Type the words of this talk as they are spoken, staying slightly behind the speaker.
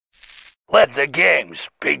Let the games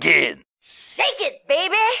begin. Shake it,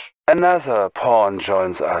 baby! Another pawn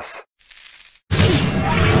joins us.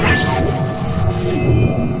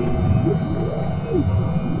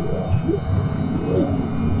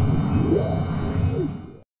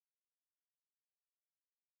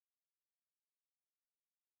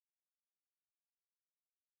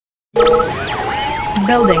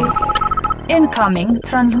 Building. Incoming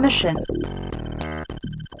transmission.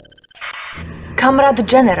 Comrade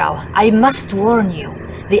General, I must warn you.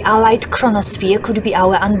 The Allied chronosphere could be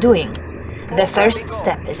our undoing. The first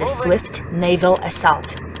step is a swift naval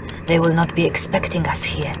assault. They will not be expecting us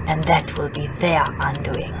here, and that will be their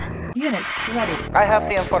undoing. Unit ready. I have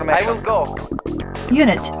the information. I will go.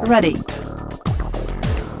 Unit ready.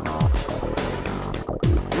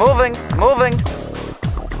 Moving, moving.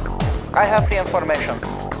 I have the information.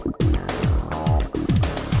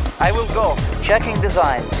 I will go. Checking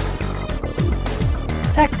designs.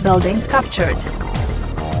 Tech building captured.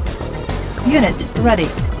 Unit ready.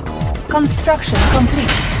 Construction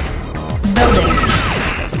complete. Building.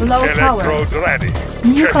 Low power. Electrodes ready.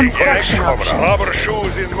 New Checking construction X, options. Rubber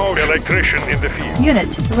shoes in motion. Electrician in the field.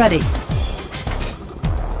 Unit ready.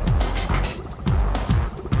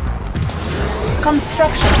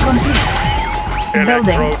 Construction complete.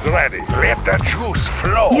 Building. Electrodes ready. Let the juice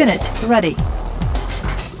flow. Unit ready.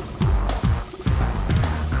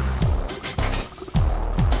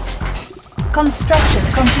 Construction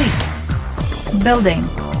complete. Building.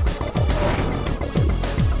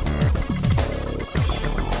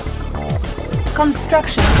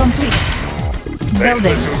 Construction complete.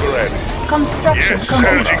 Building. Explosive ready. Construction Yes,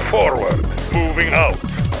 complete. surging forward. Moving out.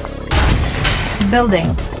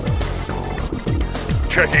 Building.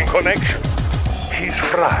 Checking connection. He's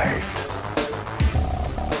fried.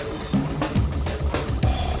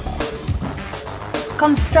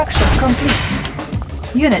 Construction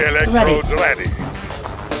complete. Unit ready. Electrodes ready.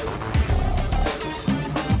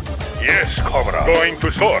 Yes, comrade. Going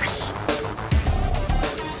to source.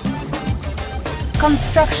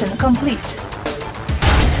 Construction complete.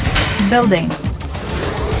 Building.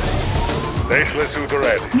 Tesla suit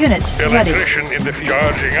ready. Unit ready. Electrician in the field.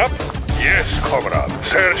 Charging up. Yes, comrade.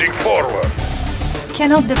 Surging forward.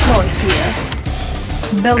 Cannot deploy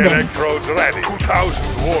here. Building. Electrodes ready. 2,000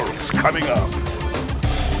 volts coming up.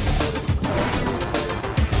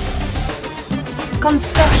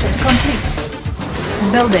 Construction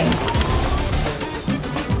complete. Building.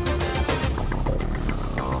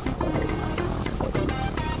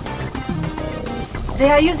 They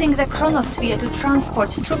are using the chronosphere to transport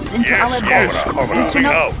troops into Yes, our base. comrade. We Moving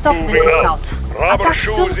cannot out, stop this moving out. assault. Rubber Attack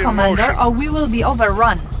shoes soon, in Commander, motion. or we will be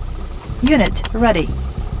overrun. Unit ready.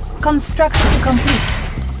 Construction complete.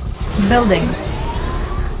 Building.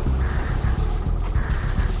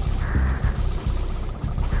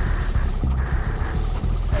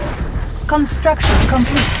 Construction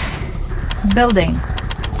complete. Building.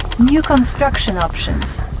 New construction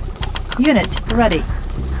options. Unit ready.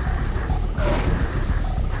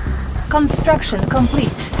 Construction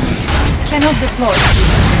complete. Cannot deploy.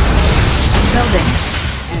 Building.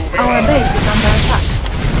 Our base is under attack.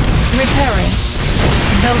 Repairing.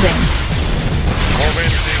 Building.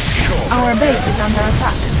 Commencing shore. Our base is under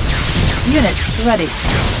attack. Unit ready.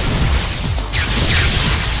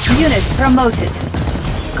 Unit promoted.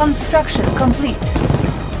 Construction complete.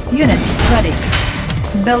 Unit ready.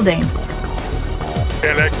 Building.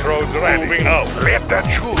 Electrodes ready. Moving out. Let the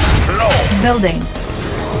juice flow. Building.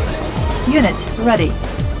 Unit ready.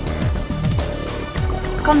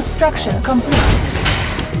 Construction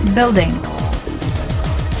complete. Building.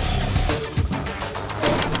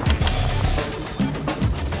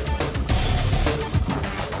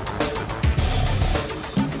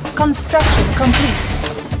 Construction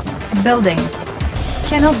complete. Building.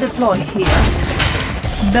 Cannot deploy here.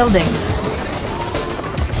 Building.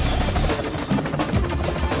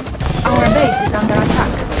 Our base is under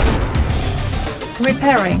attack.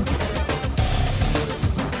 Repairing.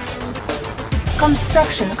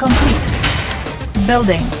 Construction complete.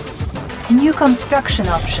 Building. New construction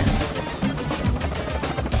options.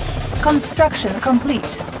 Construction complete.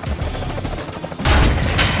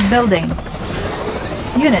 Building.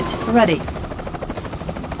 Unit ready.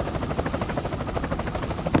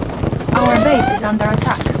 Our base is under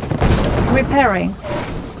attack. Repairing.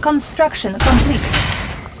 Construction complete.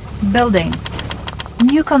 Building.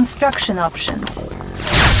 New construction options.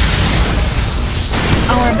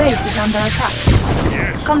 Our base is under attack.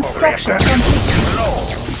 Yes, Construction comrade.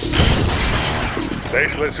 complete.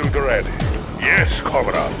 Tesla suit ready. Yes,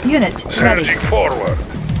 comrade. Unit ready. Surging forward.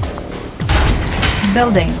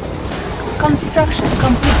 Building. Construction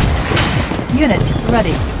complete. Unit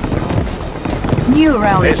ready. New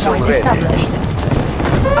rally Vessel point ready. established.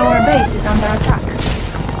 Our base is under attack.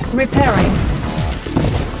 Repairing.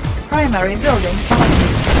 Primary building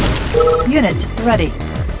selected. Unit ready.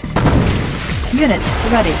 Unit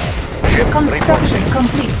ready. Construction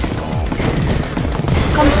complete.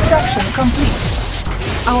 Construction complete.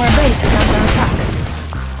 Our base is under attack.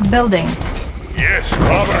 Building. Yes,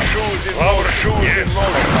 our shoes in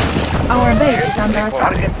motion. Our base is under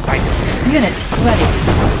attack. Target sighted. Unit ready.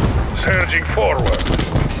 Surging forward.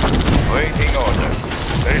 Waiting order.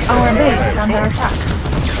 Our base is under attack.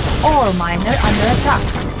 Ore miner under attack.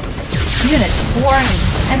 Unit warning.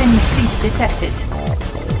 Enemy fleet detected.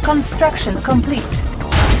 Construction complete.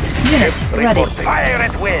 Unit ready. Fire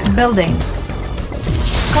at will. Building.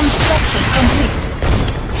 Construction complete.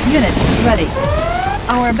 Unit ready.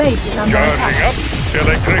 Our base is under Charging attack. up.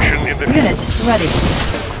 Electrician in the Unit ready.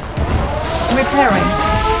 Repairing.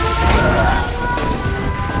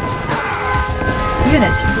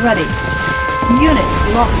 Unit ready. Unit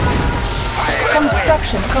lost.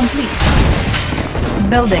 Construction complete.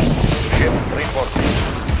 Building. Ship reporting.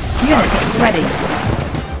 Unit ready.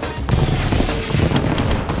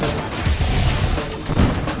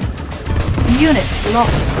 Unit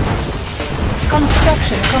lost.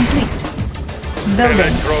 Construction complete. Building.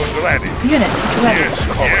 electrodes ready. Unit ready.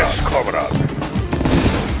 Yes, comrade.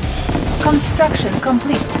 Construction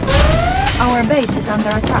complete. Our base is under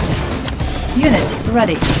attack. Unit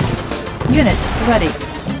ready. Unit ready.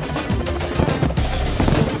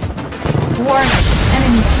 Warning.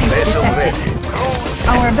 Enemy fleet Vessel detected. ready.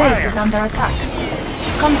 Our base is under attack.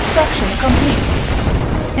 Construction complete.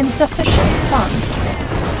 Insufficient funds.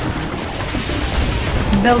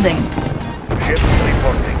 Building. Ship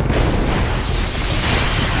reporting.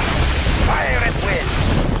 Fire at will.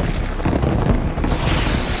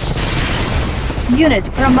 Unit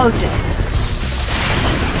promoted.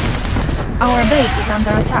 Our base is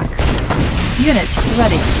under attack. Unit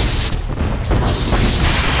ready.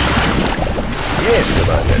 Yes,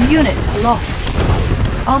 Commander. Unit lost.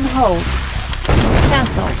 On hold.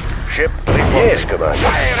 Cancel. Ship reporting. Yes, Commander.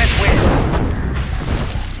 Fire at will.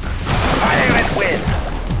 Fire at will.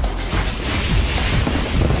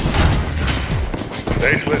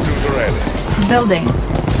 Baseless suit ready. Building.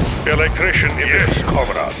 Electrician in yes,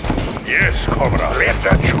 comrade. Yes, comrade. Let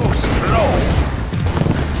the juice flow.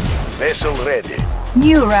 Vessel ready.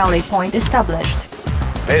 New rally point established.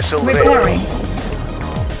 Vessel Repairing. ready.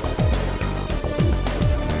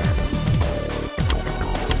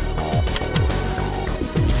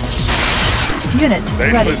 Unit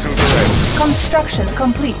ready. Baseless suit ready. Construction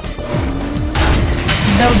complete.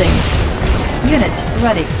 Building. Unit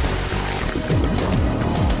ready.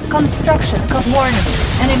 Construction warning.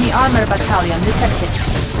 Enemy armor battalion detected.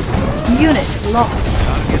 Unit lost.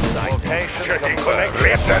 Checking back.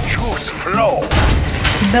 Let the juice flow.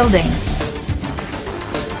 Building.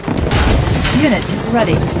 Unit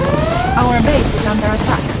ready. Our base is under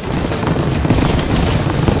attack.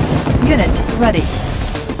 Unit ready.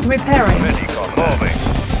 Repairing. Ready, moving.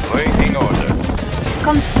 Waiting order.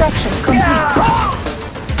 Construction complete.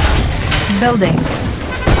 Building.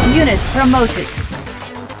 Unit promoted.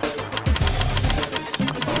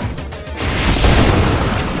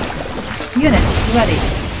 Unit ready.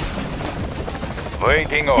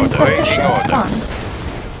 Waiting order. Waiting Insufficient order. funds.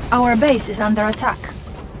 Our base is under attack.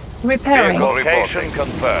 Repairing. Location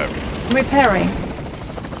confirmed. Repairing.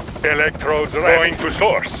 Electrodes ready. Going to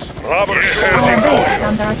source. Rubber Our surging base is forward.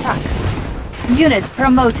 under attack. Unit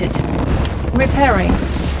promoted. Repairing.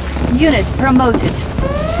 Unit promoted.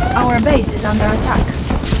 Our base is under attack.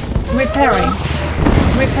 Repairing.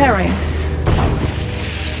 Repairing.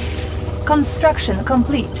 Construction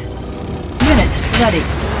complete. Unit ready.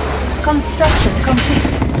 Construction complete.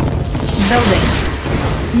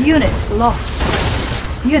 Building. Unit lost.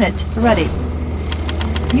 Unit ready.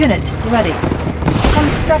 Unit ready.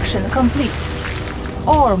 Construction complete.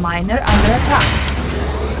 Ore miner under attack.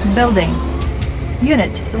 Building.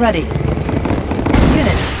 Unit ready.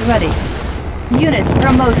 Unit ready. Unit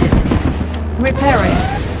promoted. Repairing.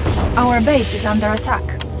 Our base is under attack.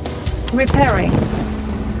 Repairing.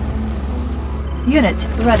 Unit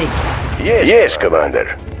ready. Yes,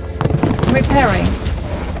 Commander. Repairing.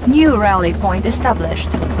 New rally point established.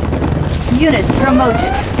 Unit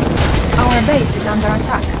promoted. Our base is under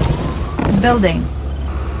attack. Building.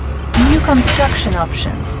 New construction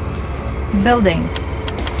options. Building.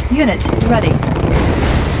 Unit ready.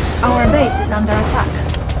 Our base is under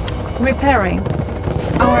attack. Repairing.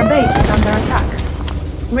 Our base is under attack.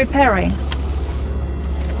 Repairing.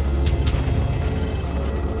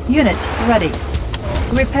 Unit ready.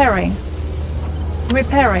 Repairing.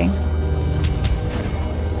 Repairing.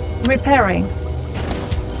 Repairing.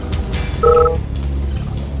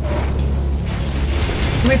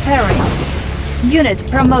 Repairing. Unit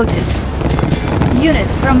promoted. Unit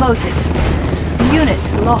promoted. Unit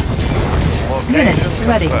lost. Unit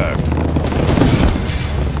ready.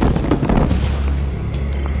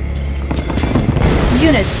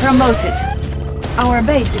 Unit promoted. Our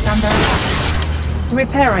base is under attack.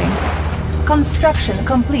 Repairing. Construction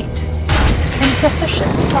complete.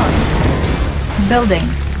 Insufficient funds. Building.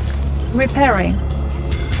 Repairing.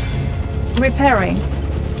 Repairing.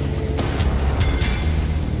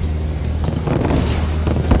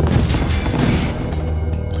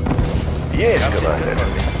 Yes,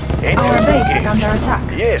 Commander. Our base is under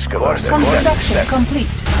attack. Yes, Commander. Construction complete.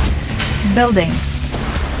 Building.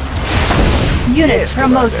 Unit Yes,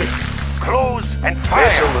 promoted. Close and fire.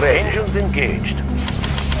 Vessel ready. Engines engaged.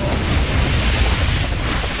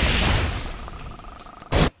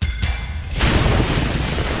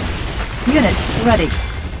 Unit ready.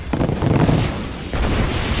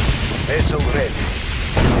 Vessel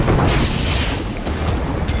ready.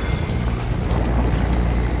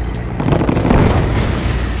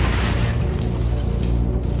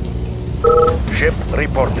 Ship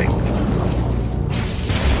reporting.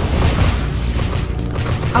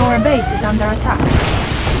 Our base is under attack.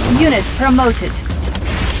 Unit promoted.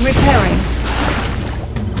 Repairing.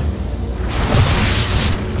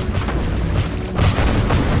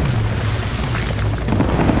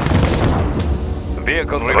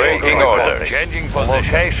 Vehicle taking order. Changing position.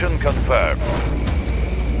 Location confirmed.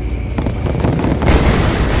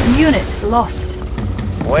 Unit lost.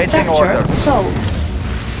 Waiting Structure order. sold.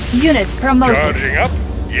 Unit promoted. Charging up?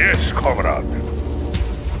 Yes, comrade.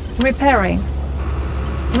 Repairing.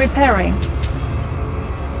 Repairing.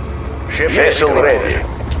 Ship vessel ready.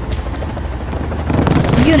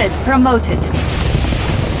 Unit promoted.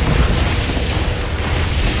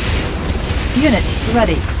 Unit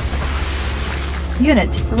ready.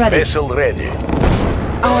 Unit ready. Vessel ready.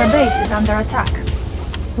 Our base is under attack.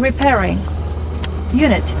 Repairing.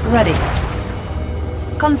 Unit ready.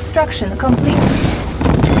 Construction complete.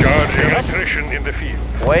 Charging electrician in the field.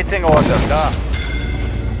 Waiting order. Done.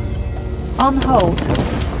 On hold.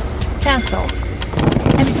 Cancelled.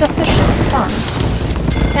 Insufficient funds.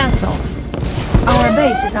 Cancelled. Our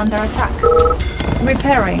base is under attack.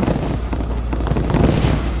 Repairing.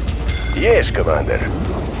 Yes, Commander.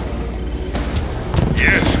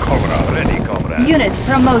 Yes, comrade. Ready, comrade. Unit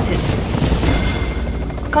promoted.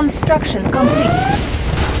 Construction complete.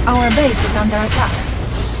 Our base is under attack.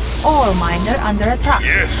 Ore miner under attack.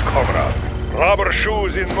 Yes, comrade. Rubber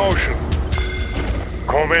shoes in motion.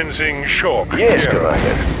 Commencing shock. Yes, Here.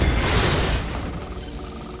 Commander.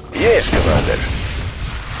 Yes, Commander.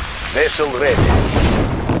 Vessel ready.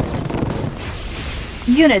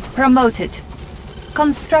 Unit promoted.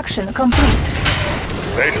 Construction complete.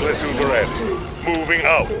 Faceless to the red. Moving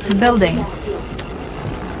out. Building.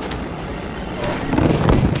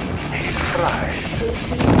 He's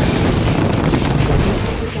fried.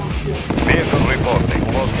 Vehicle reporting.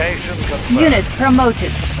 Location confirmed. Unit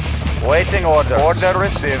promoted. Waiting order. Order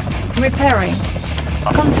received. Repairing.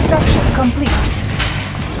 Construction complete.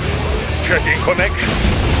 Checking connection.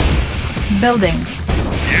 Building.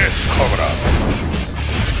 Yes, comrade.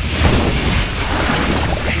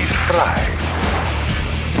 He's fried.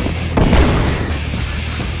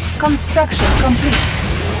 Construction complete.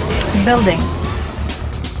 Building.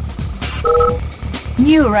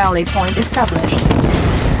 New rally point established.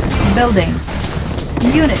 Building.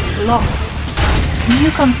 Unit lost.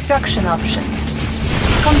 New construction options.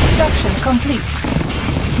 Construction complete.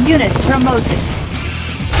 Unit promoted.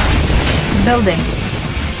 Building.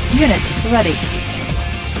 Unit ready.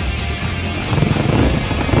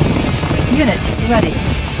 Unit ready.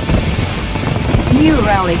 New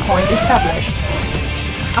rally point established.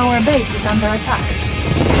 Our base is under attack.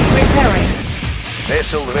 Repairing.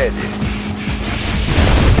 Vessel ready.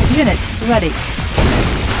 Unit ready.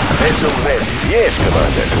 Vessel ready. Yes,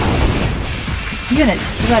 Commander. Unit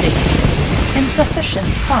ready. Insufficient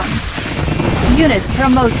funds. Unit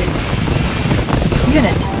promoted.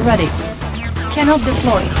 Unit ready. Cannot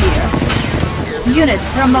deploy here. Unit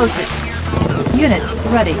promoted. Unit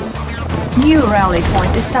ready. New rally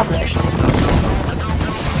point established.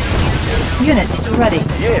 Unit ready.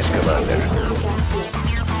 Yes, Commander.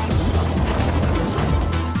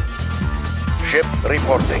 Ship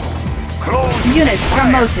reporting. Close. Unit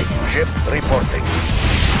promoted. Ship reporting.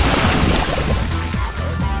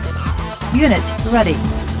 Unit ready.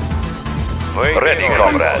 Ready,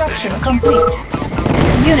 comrade. Construction complete.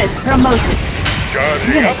 Unit promoted.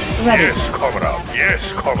 Charging Unit up. ready. Yes, comrade.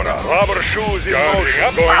 Yes, comrade. Rubber shoes in motion.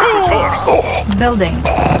 Up. Going to source. Building.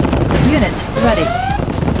 Unit ready.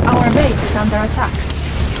 Our base is under attack.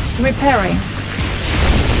 Repairing.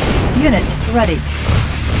 Unit ready.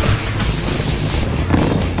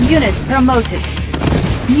 Unit promoted.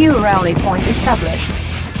 New rally point established.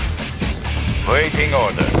 Waiting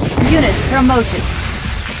order. Unit promoted.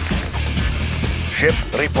 Ship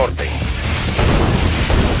reporting.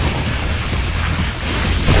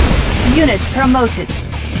 Unit promoted.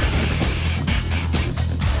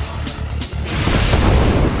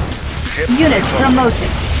 Ship Unit reporting.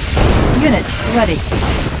 promoted. Unit ready.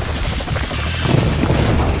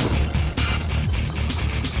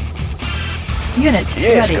 Unit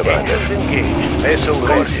Yes, ready. Commander. Engaged. Vessel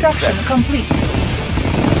ready. Construction complete.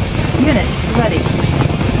 Unit ready.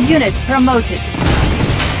 Unit promoted.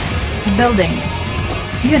 Building.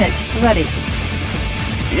 Unit ready.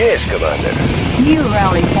 Yes, Commander. New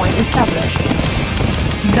rally point established.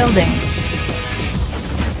 Building.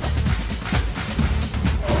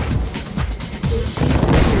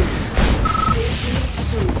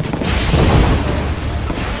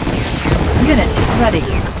 Unit ready.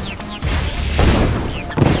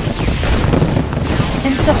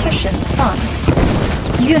 Insufficient funds.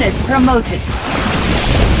 Unit promoted.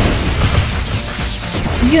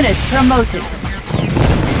 Unit promoted.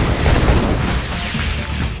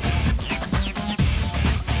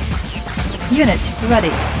 Unit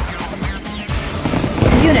ready.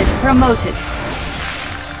 Unit promoted.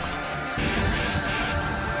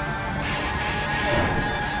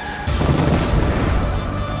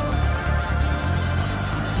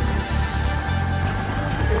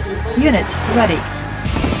 Unit ready.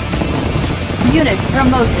 Unit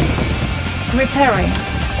promoted. Repairing.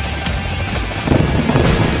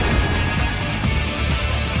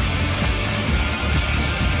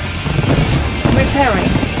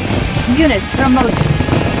 Repairing. Unit promoted.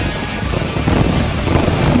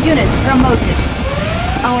 Unit promoted.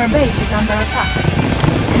 Our base is under attack.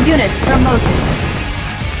 Unit promoted.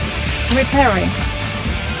 Repairing.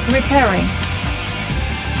 Repairing.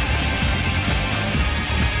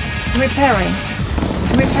 Repairing.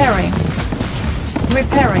 Repairing.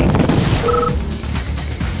 Repairing.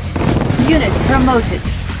 Unit promoted.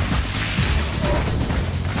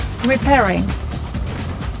 Repairing.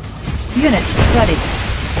 Unit ready.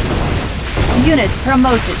 Unit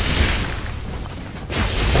promoted.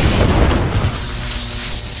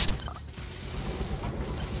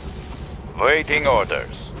 Waiting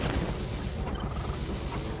orders.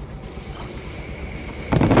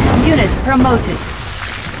 Unit promoted.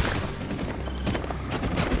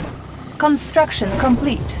 Construction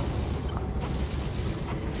complete.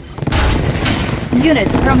 Unit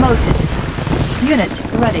promoted. Unit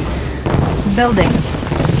ready. Building.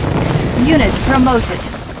 Unit promoted.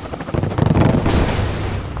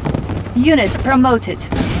 Unit promoted.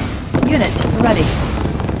 Unit ready.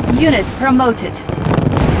 Unit promoted.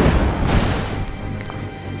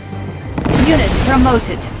 Unit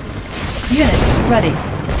promoted. Unit ready.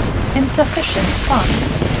 Insufficient funds.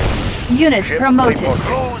 Unit Ship promoted. report.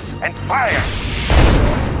 Close and fire.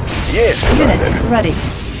 Yes, Unit Commander. ready.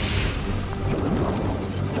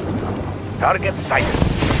 Target sighted.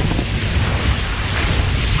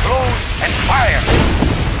 Close and fire.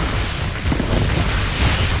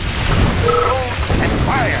 Close and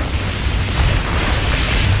fire.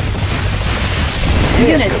 Yes,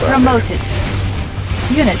 Unit Commander. promoted.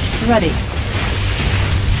 Unit ready.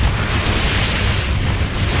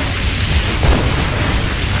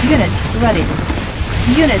 Unit ready.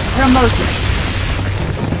 Unit promoted.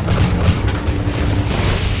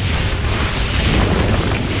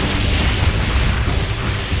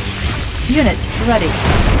 Unit ready.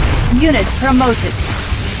 Unit promoted.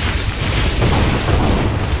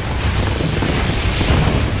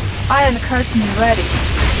 Iron curtain ready.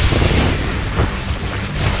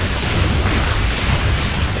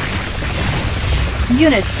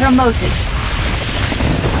 Unit promoted.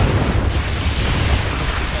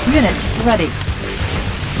 Unit ready.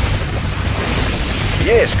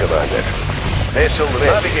 Yes, Commander. Vessel ready.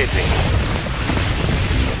 Navigating.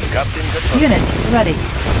 Captain confirmed. Unit ready.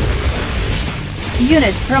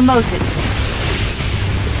 Unit promoted.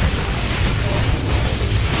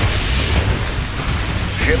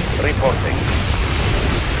 Ship reporting.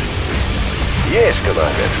 Yes,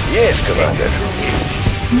 Commander. Yes, Commander.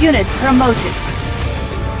 Unit promoted.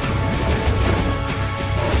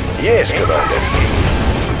 Yes, Commander.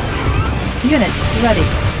 Unit ready.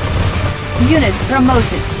 Unit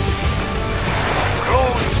promoted.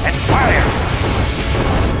 Close and fire.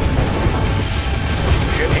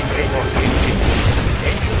 Ship reporting.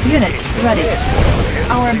 Unit ready.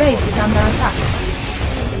 Our base is under attack.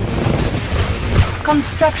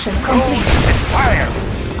 Construction complete. Close and fire.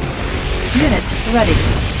 Unit ready.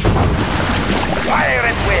 Fire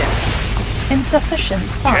at will. Insufficient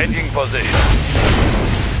funds. Changing position.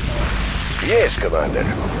 Yes, Commander.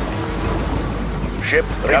 Ship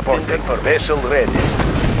reporting for vessel ready.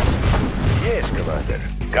 Yes, Commander.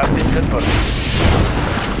 Captain confirmed.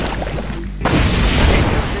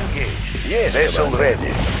 Engines engaged. Yes, vessel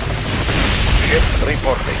ready. Ship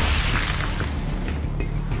reporting.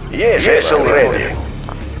 Yes, vessel ready.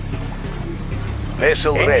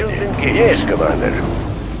 Vessel ready. Yes, Commander.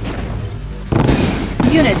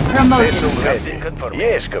 Unit promoted. Vessel ready.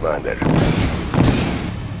 Yes, Commander.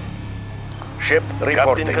 Ship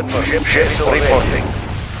reporting. Ship reporting.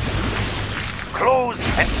 Close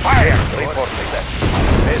and fire. Reporting.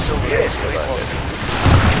 Vessel yes, Commander.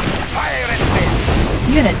 Fire at will.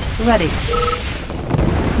 Unit ready.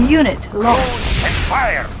 Unit lost. Close and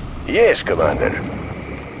fire. Yes, Commander.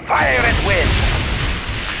 Fire at will.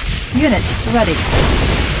 Unit ready.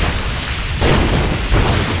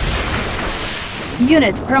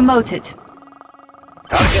 Unit promoted.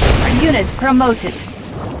 Target Unit promoted.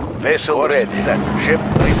 vessel ready. Set. Ship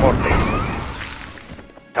reporting.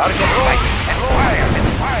 Target Close and fire and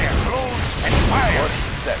fire. Close and fire.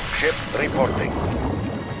 set. Ship reporting.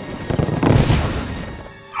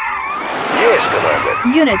 Yes, Commander.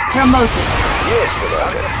 Unit promoted. Yes,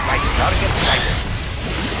 Commander. Target sighted.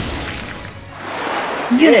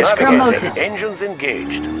 Unit Navigating. promoted. Engines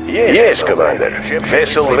engaged. Yes, Commander. Ship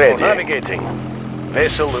vessel ready. Navigating.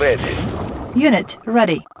 Vessel ready. Unit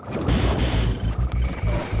ready.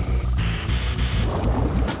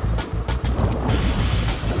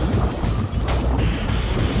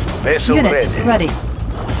 Vessel Unit ready. ready.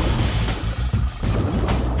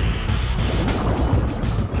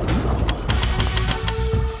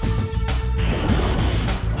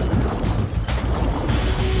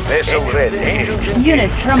 Vessel ready. Engines engaged.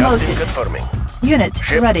 Unit promoted. Captain confirming. Unit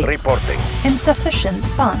Ship ready. reporting. Insufficient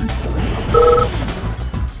funds.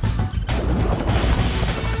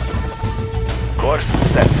 Course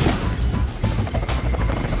set.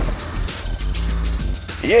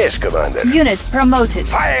 Yes, Commander. Unit promoted.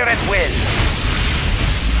 Fire at will.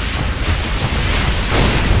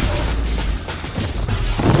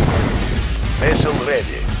 Vessel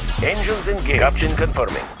ready. Engines engaged. Captain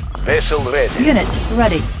confirming. Vessel ready. Unit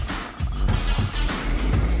ready.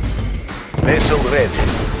 Vessel ready.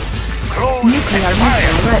 Close Nuclear and fire.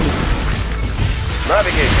 missile ready.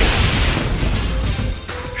 Navigating.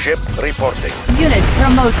 Ship reporting. Unit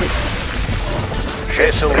promoted.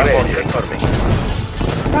 Vessel ready. Confirming.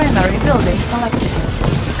 Primary building selected.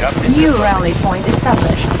 Captain New rally point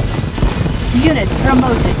established. Unit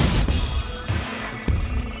promoted.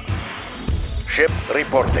 Ship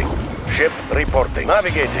reporting. Ship reporting.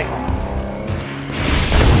 Navigating.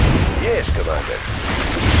 Yes, Commander.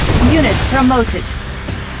 Unit promoted.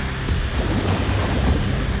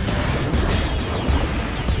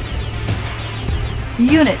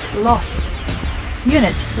 Unit lost.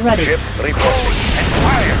 Unit ready. Ship reporting. And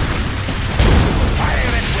fire.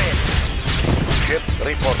 Fire at will. Ship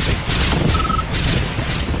reporting.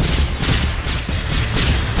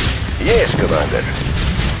 Yes, Commander.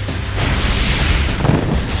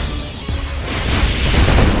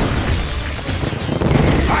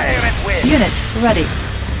 Fire at will. Unit ready.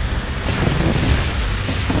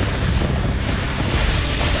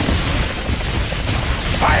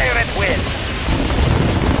 Fire at will.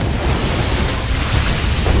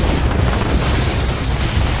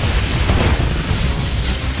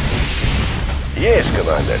 Yes,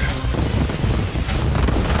 Commander.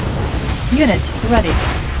 Unit ready.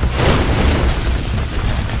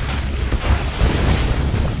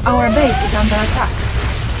 Our base is under attack.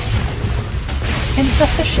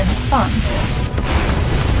 Insufficient funds.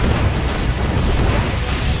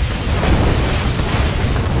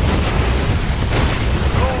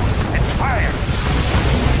 Close and fire.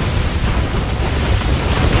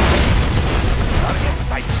 Target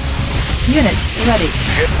sighted. Unit ready.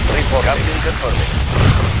 Ship reporting. Captain confirming.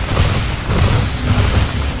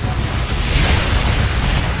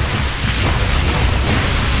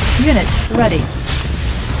 Unit ready.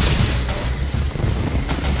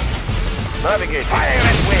 Navigating. Fire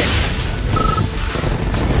at will.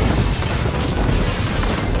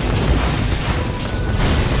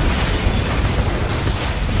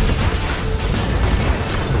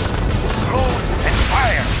 Close and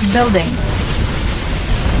fire. Building.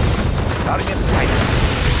 Target sighted.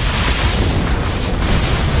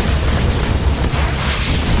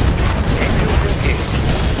 Engines engaged.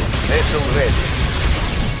 Vessel ready.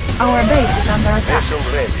 Our base is under attack. Vessel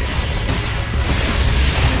ready.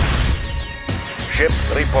 Ship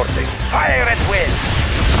reporting. Fire at will.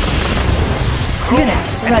 Unit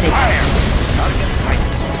ready. Fire. Target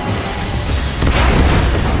sighted.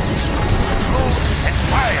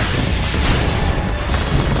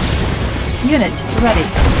 Unit ready.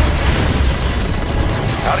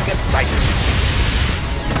 Target sighted.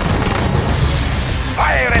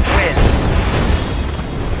 Fire at will.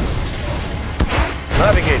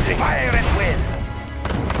 Navigating. Fire at will.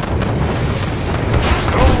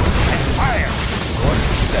 Cruise and fire. Course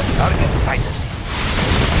set. Target sighted.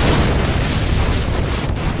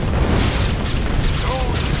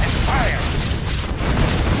 Cruise and fire.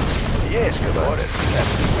 Yes, Commander. Order set.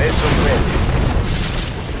 Vessel ready.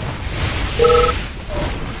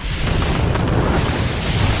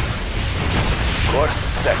 Course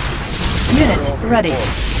set. Unit ready.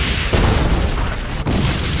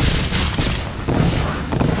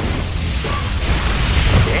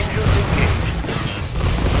 Engines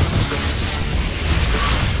engaged.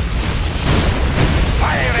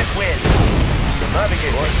 Fire at will.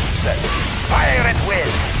 Navigate. Course set. Fire at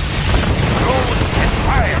will. Cruise and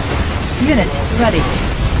fire. Unit ready.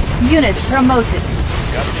 Unit promoted.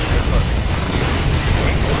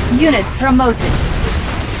 Unit promoted.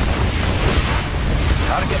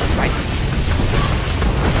 Target sighted.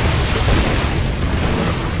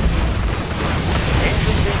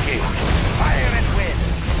 Engines engaged. Fire at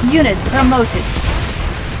will. Unit promoted.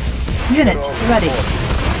 Unit ready.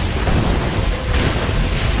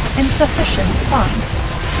 Insufficient funds.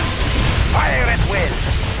 Fire at will.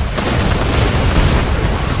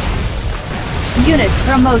 Unit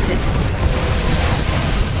promoted.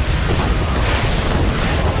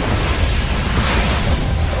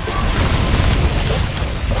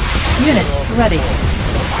 Unit ready.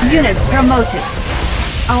 Unit promoted.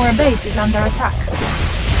 Our base is under attack.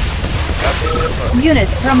 Unit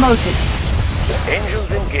promoted.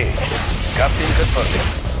 Engines engaged. Captain confirming.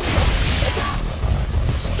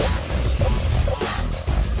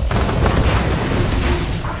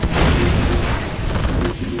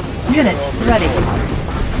 Unit ready.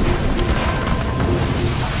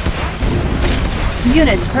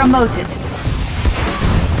 Unit promoted.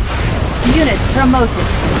 Unit promoted.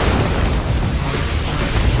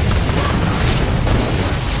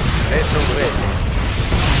 Vessel ready.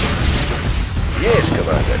 Yes,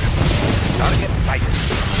 Commander. Target sighted.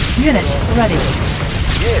 Unit ready.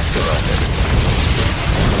 Yes, Commander.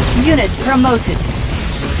 Unit promoted.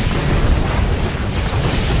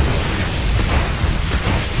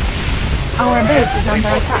 Our base is under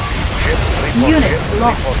attack. Unit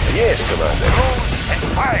lost. Yes, Commander. Cruise and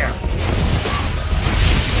fire.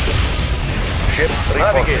 Ship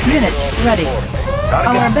navigating. Unit ready.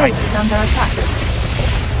 Our base is under attack.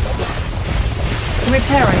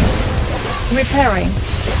 Repairing. Repairing.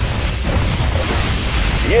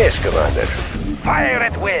 Yes, Commander. Fire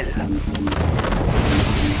at will.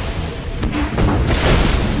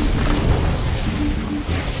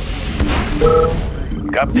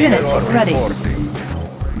 Captain Unit ready. reporting.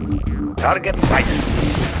 Target sighted.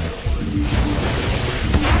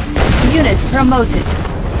 Unit promoted.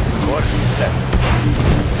 Course set.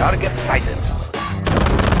 Target sighted.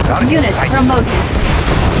 Target Unit sighted. promoted.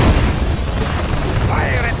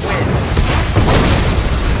 Fire at will.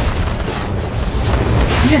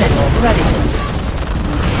 Unit ready.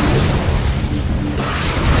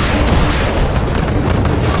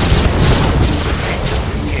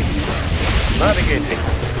 Navigating.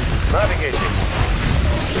 Navigating.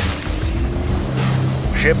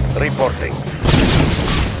 Ship reporting.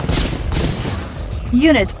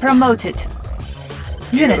 Unit promoted.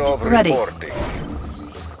 Unit Hero ready. reporting.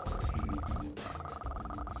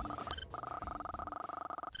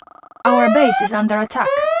 Our base is under attack.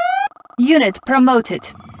 Unit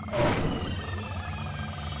promoted.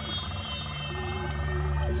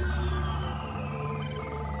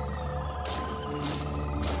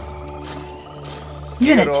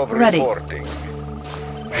 Unit Hero ready. reporting.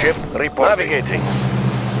 Ship reporting. Navigating.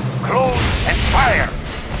 Cruise and fire.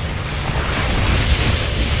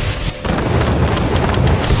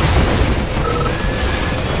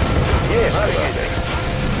 Yes, navigating.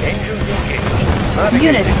 Engines engaged. Navigating.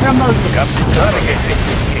 Unit promoted. Captain navigating.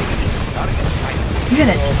 Target sighted.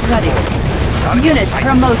 Unit ready. Unit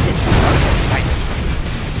promoted. Target sighted.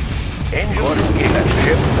 Engines engaged.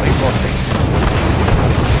 Ship reporting.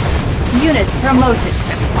 Unit promoted.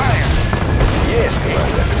 And fire. Yes,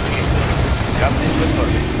 Commander. Captain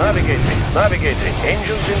confirming. Navigating. Navigating.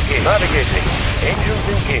 Engines engaged. Navigating. Engines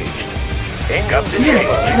engaged. Engines Captain Unit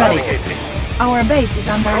engaged. ready. navigating. Our base is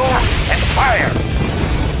under Cruise attack. and fire.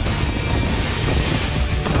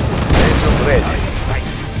 Vessel ready.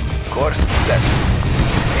 Sighted. Course set.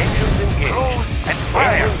 Engines engaged. Cruise and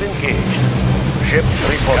fire. Engines engaged. Ship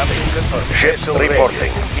reporting. Captain confirming. Ship Vessel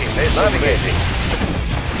reporting. ready. Navigating.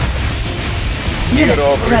 Unit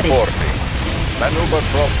Hero ready. reporting. Maneuver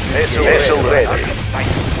from Vessel ready. Target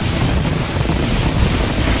sighted.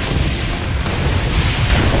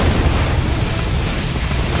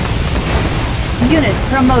 Unit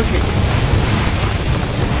promoted.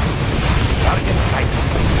 Target sighted.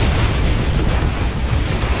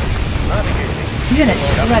 Navigating. Unit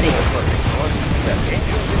ready.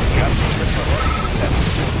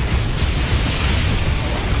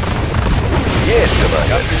 Yes,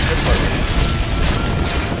 Commander.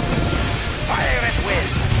 Fire at will.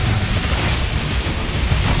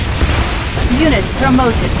 Unit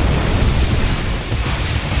promoted.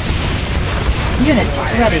 Unit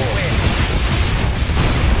ready.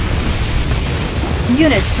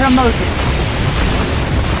 Unit promoted.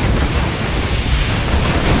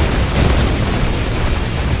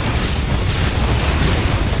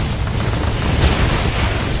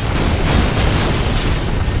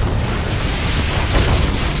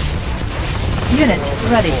 Unit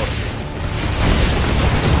ready.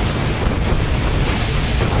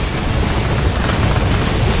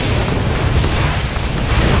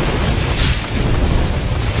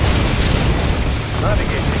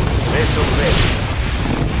 Navigating. Vessel ready.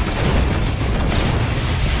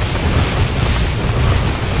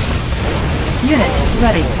 Unit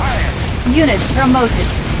ready. Unit promoted.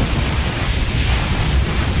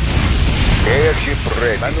 Airship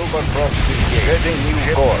ready. Maneuver props engaged. Heading new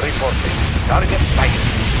course. Reporting. Target sighted.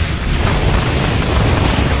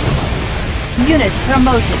 Unit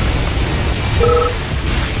promoted.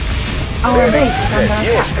 Our base is under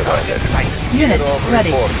Yes, attack. Commander. Unit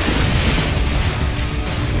ready.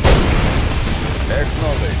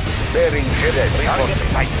 Acknowledge. Bearing set. Target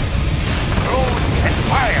sighted. Cruise and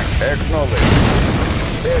fire. Acknowledge.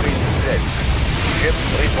 Bearing set. Ship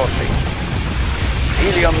reporting.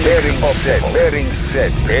 Helium bearing set. Bearing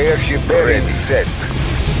set. Airship bearing set.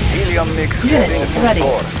 Helium mix Unit setting ready.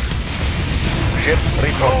 course. Ship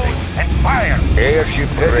reporting. And fire. Airship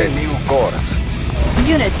setting new course.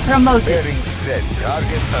 Unit promoted. Bearing set.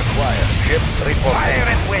 Target acquired. Ship reporting. Fire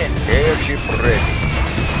at will. Airship ready.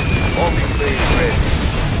 Homing base ready.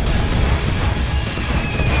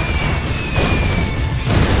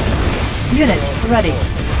 Unit ready.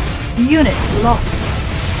 Unit lost.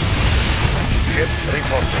 Ship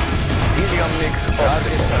reporting. Helium mix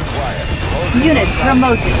target acquired. Unit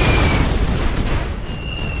promoted.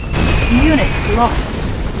 Unit lost.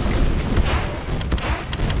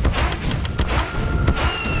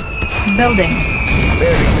 Building.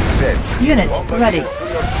 Bearing set. Unit ready. To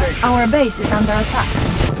your station. Our base is under attack.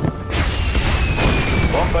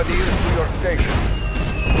 Bombardiers to your station.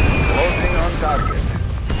 Closing on target.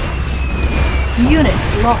 Unit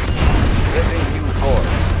lost. Setting new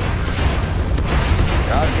course.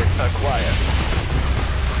 Target acquired.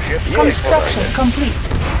 Ship Construction complete.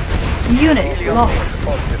 Unit Helium lost. mix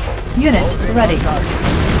possible. Unit Closing ready. on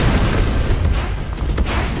target.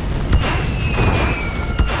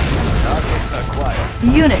 Target acquired.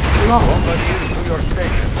 Unit lost. Bombardiers to your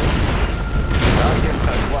station. Target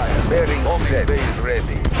acquired. Bearing set. Base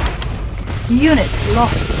ready. Unit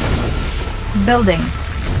lost. Building.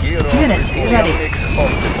 Gear on. Unit Helium ready. mix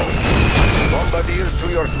optimal. Bombardiers to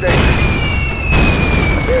your station.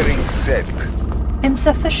 Bearing set.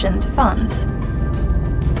 Insufficient funds.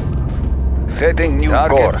 Setting new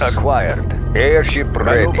course. Acquired. Airship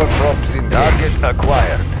ready. Maneuver props in target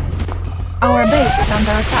acquired. Our base is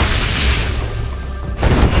under attack.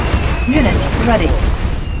 Unit ready.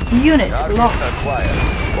 Unit Target lost. acquired.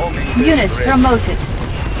 Bombing base Unit ready. promoted.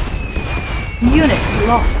 Unit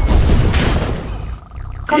lost.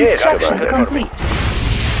 Construction Commander. complete.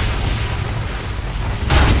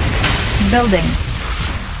 Building.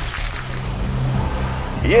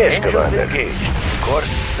 Yes, Engines Commander. engaged. Course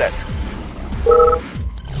set.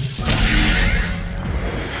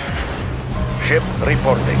 Ship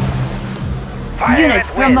reporting. Fire Unit at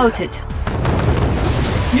will. promoted.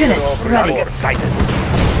 Unit ready. Target sighted.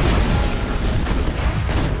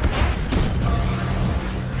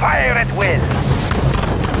 Fire at will.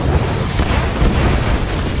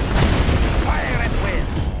 Fire at will.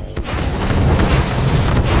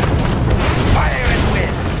 Fire at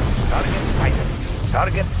will. Target sighted.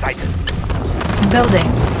 Target sighted. Building.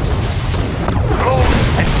 Close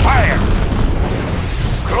and fire.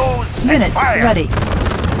 Close Unit and fire. ready.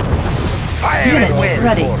 Fire Unit at will.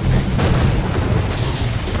 ready.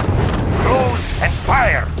 Close and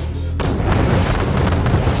fire.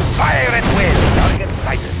 Fire at will. Target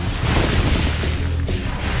sighted.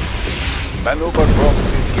 Maneuver props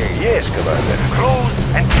engaged. Yes, Commander. Close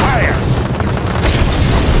and fire.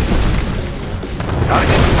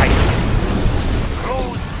 Target sighted.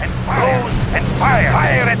 Close and fire. Close and fire.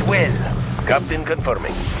 Fire at will. Captain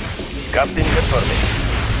confirming. Captain confirming.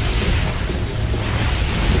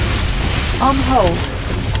 On hold.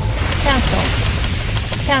 Cancel.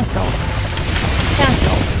 Cancel.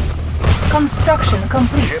 Cancel. Construction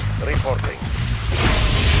complete. Ship reporting.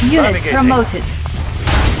 Unit Navigating. promoted.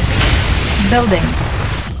 Building.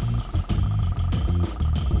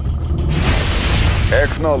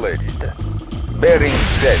 Acknowledged. Bearing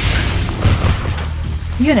set.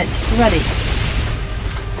 Unit ready.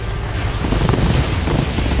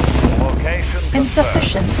 Location confirmed.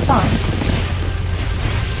 Insufficient funds.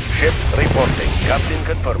 Ship reporting. Captain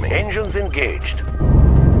confirming. Engines engaged.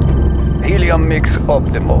 Helium mix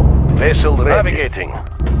optimal. Vessel ready. Navigating.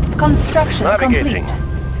 Construction Navigating.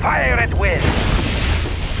 complete. Fire at will.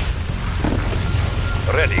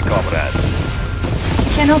 Ready, comrade.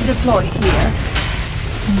 Cannot deploy here.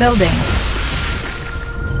 Building.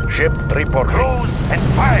 Ship reporting. Cruise and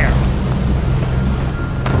fire.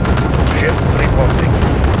 Ship reporting.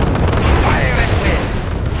 Fire at will.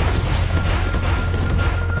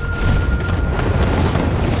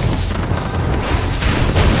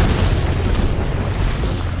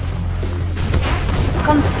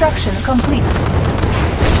 Construction complete.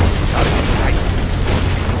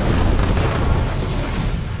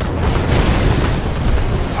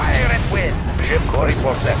 Fire at will. Ship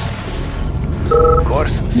course set.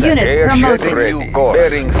 Course set. Unit Airship promoted. ready.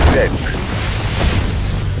 Bearing set.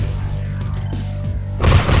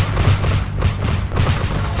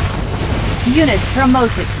 Unit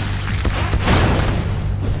promoted.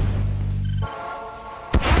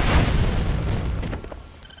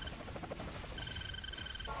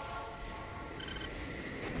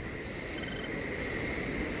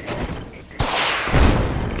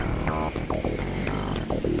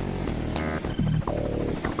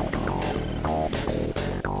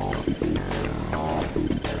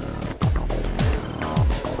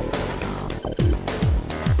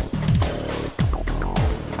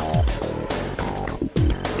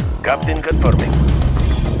 Captain confirming.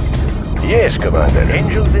 Yes, Commander.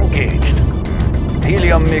 Engines engaged.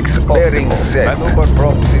 Helium mix bearing set. Maneuver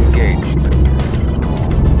props engaged.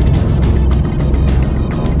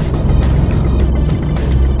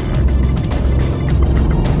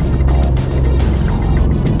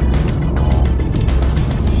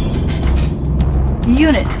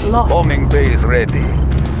 Unit lost. Bombing base ready.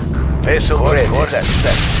 Vessel ready. Course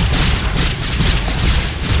set.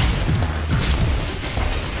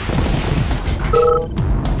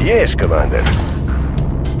 Yes, Commander.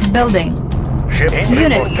 Building. Ship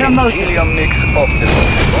Unit reporting. promoted. Helium mix optimal.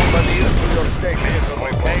 Bombardier to your station.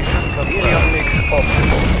 Helium mix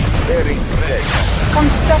optimal. Bearing set.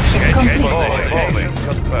 Construction complete.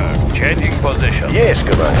 Confirmed. Changing position. Yes,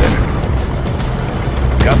 Commander.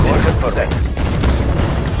 Captain confirmed.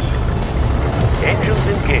 Engines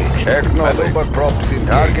engaged. Maneuver props in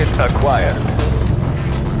target acquired.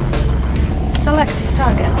 Select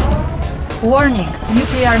target. Warning,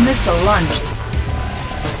 nuclear missile launched.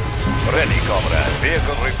 Ready, comrade.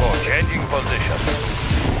 Vehicle report. Changing position.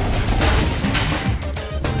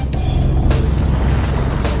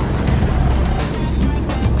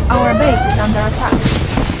 Our base is under attack.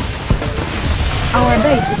 Our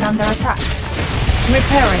base is under attack.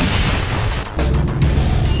 Repairing.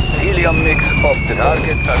 Helium mix optimal.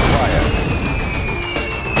 Target acquired.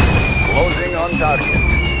 Closing on target.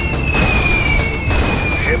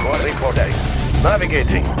 Ship reporting.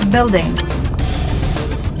 Navigating. Building.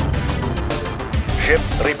 Ship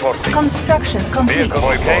reporting. Construction complete. Vehicle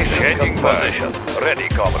report. Changing position. Ready,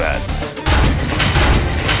 comrade.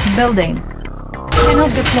 Building.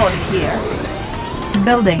 Cannot deploy here.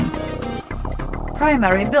 Building.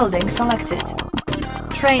 Primary building selected.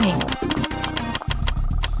 Training.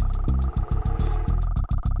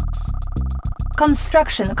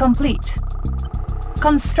 Construction complete.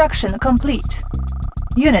 Construction complete.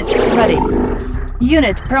 Unit ready.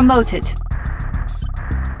 Unit promoted.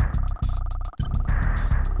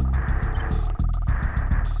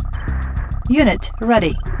 Unit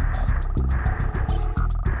ready.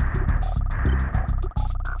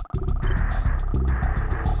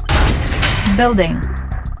 Building.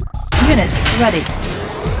 Unit ready.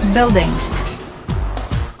 Building.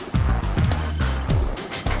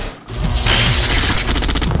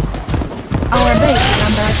 Our base is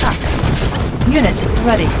under attack. Unit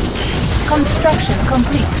ready. Construction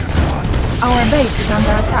complete. Our base is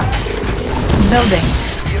under attack. Building.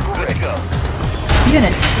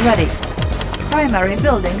 Unit ready. Primary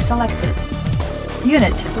building selected.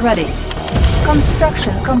 Unit ready.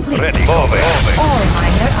 Construction complete. Ready, comrade. All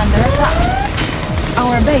miner under attack.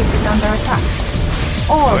 Our base is under attack.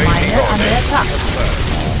 All miner under attack.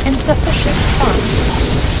 Insufficient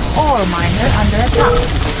funds. All miner under attack.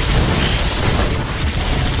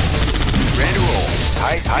 Ready to roll.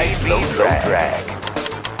 High speed low drag.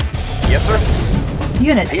 Yes, sir.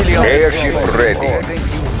 Unit Helium ready. Airship ready.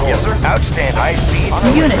 Yes, sir. Outstanding. High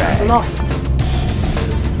speed. Unit lost.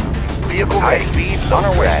 Vehicle high speed. On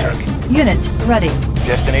our way. Unit ready.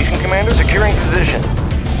 Destination, Commander. Securing position.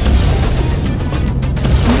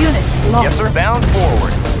 Unit lost. Yes, sir. Bound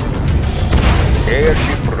forward.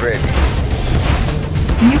 Airship ready.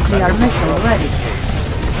 Nuclear missile ready.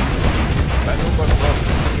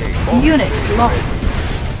 Unit lost.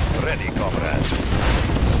 Ready, comrade.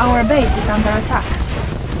 Our base is under attack.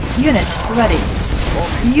 Unit ready.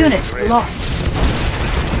 Unit lost.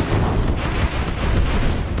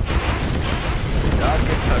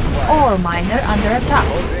 Ore miner under attack.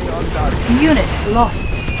 Unit lost.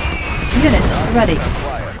 Unit ready.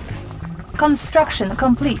 Construction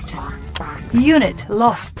complete. Unit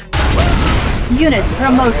lost. Unit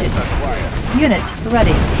promoted. Unit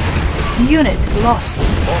ready. Unit lost.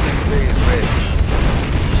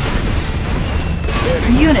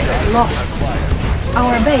 Unit lost.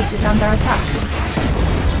 Our base is under attack.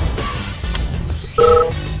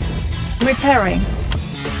 Repairing.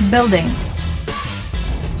 Building.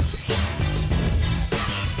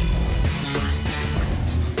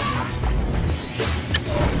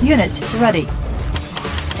 Unit ready.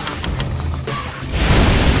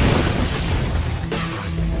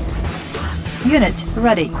 Unit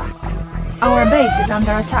ready. Our base is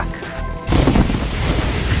under attack.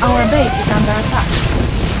 Our base is under attack.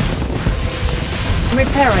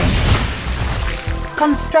 Repairing.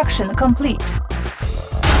 Construction complete.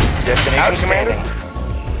 Destination, Commander.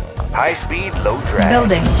 High speed, low drag.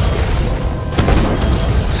 Building.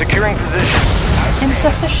 Securing position.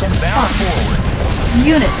 Insufficient Bound funds. forward.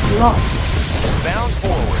 Unit lost. Bound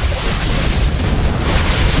forward.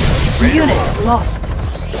 Unit lost.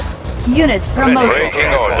 Unit promoted.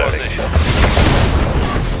 Breaking orders.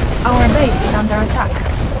 Our base is under attack.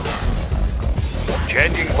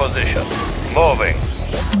 Changing position. Moving.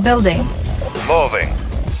 Building. Moving.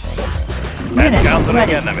 Unit Encountering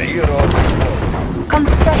ready. enemy.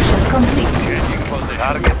 Construction complete. Changing position.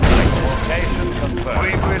 Target site. Location confirmed.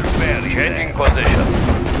 We will vary. Changing position.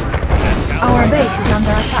 Our base is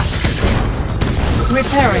under attack.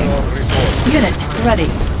 Repairing. Unit ready.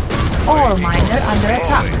 Ore miner under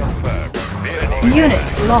attack. Unit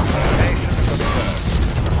lost.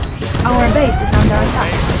 Our base is under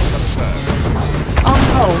attack. On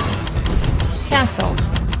hold. Cancel.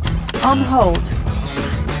 On hold.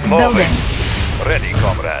 Building. Ready,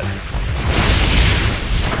 comrade.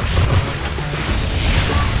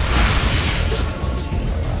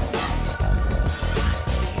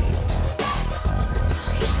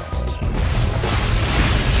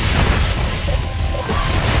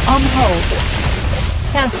 On hold.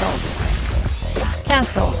 Cancel.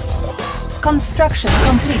 Cancel. Construction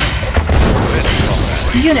complete.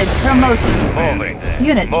 Unit promoted. Moving.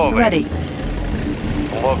 Unit Moving. ready.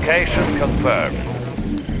 Location confirmed.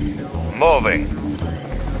 Moving.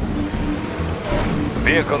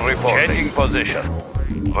 Vehicle reporting. Changing position.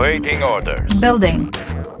 Waiting orders. Building.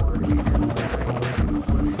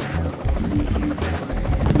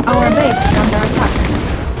 Our base is under attack.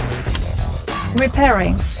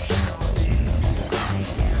 Repairing.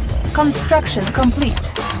 Construction complete.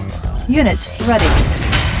 Unit ready.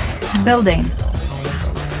 Building.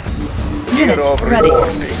 Unit ready.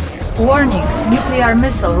 Warning, nuclear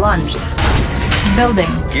missile launched. Building.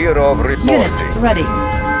 Gear of Unit reporting. ready.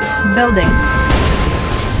 Building.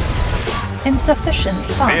 Insufficient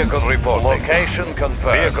funds. Vehicle reporting. Location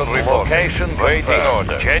confirmed. Vehicle reporting. Location waiting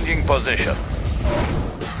order. Changing position.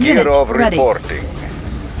 Unit Gear of ready. reporting.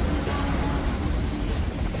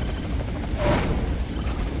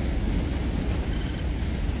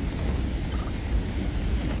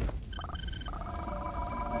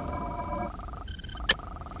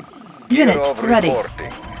 Unit Gear of ready.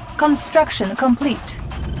 reporting. Construction complete.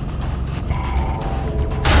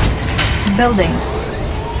 Building.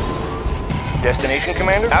 Destination,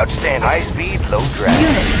 Commander. Outstanding. High speed, low drag.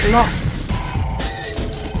 Unit lost.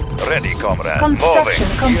 Ready, comrade. Construction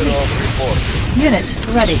Moving. Gear complete. of reporting. Unit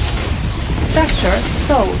ready. Structure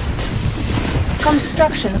sold.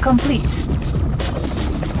 Construction complete.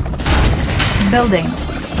 Building.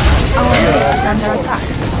 Our base is under attack.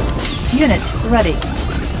 Unit ready.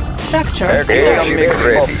 Structure Airship sold.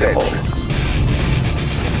 ready.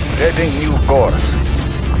 Setting new course.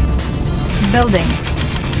 Building.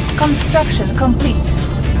 Construction complete.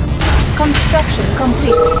 Construction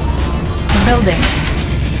complete. Building.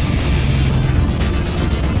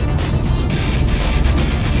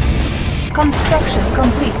 Construction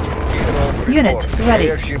complete. Gear of Unit reporting. ready.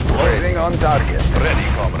 Airship ready on target. Ready,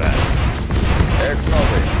 comrade.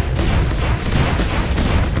 Acknowledge.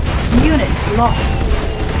 Unit lost.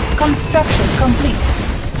 Construction complete.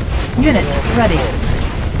 Unit ready.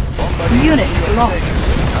 Unit lost.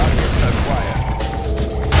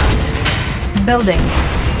 Building.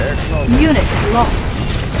 Unit lost.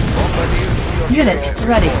 Unit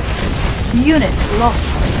ready. Unit lost.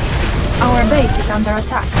 Our base is under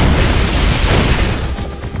attack.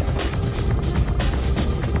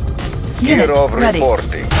 Unit Gear of ready.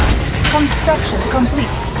 reporting. Construction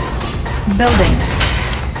complete. Building.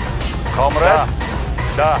 Comrade?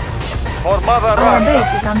 Da. For Mother Our Russia.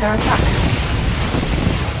 base is under attack.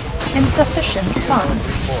 Insufficient funds.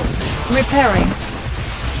 Repairing.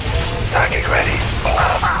 Target ready.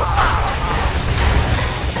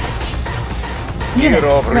 Unit Gear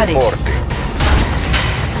of ready. reporting.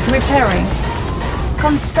 Repairing.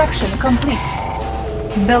 Construction complete.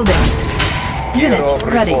 Building. Gear Unit of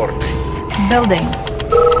ready. reporting. Building.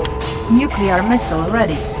 Nuclear missile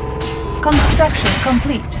ready. Construction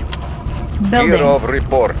complete. Building. Gear of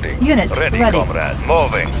reporting. Unit Ready, ready. comrade.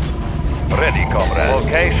 Moving. Ready, comrade.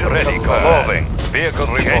 Location ready, comrade. Moving. Vehicle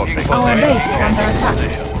reporting. Our base is under attack.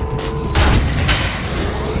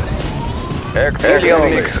 Helium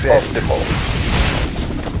mix optimal.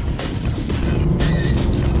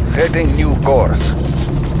 Setting new course.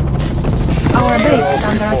 Our base is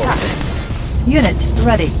under attack. Unit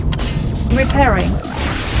ready. Repairing.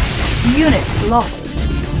 Unit lost.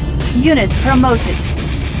 Unit promoted.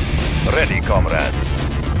 Ready, comrade.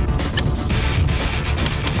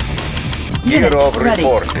 Unit Gear of ready.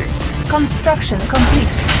 reporting. Construction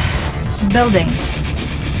complete. Building.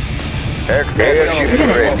 Airship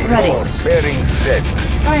Unit ready. ready. Bearing set.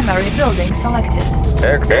 Primary building selected.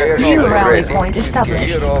 Airship New rally ready. point established.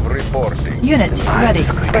 Gear of reporting. Unit ready.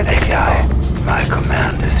 My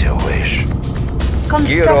command is your wish.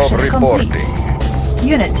 Gear of Construction complete. reporting.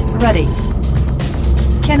 Unit ready.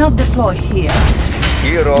 Cannot deploy here.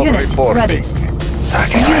 Gear of Unit reporting. ready.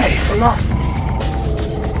 Unit lost.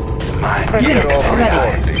 Gear Unit of ready.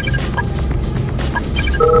 reporting.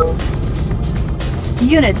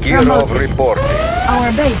 Unit Gear of promoted. reporting.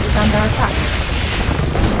 Our base is under attack.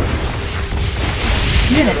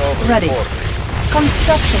 Unit Gear of ready. reporting.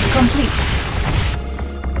 Construction complete.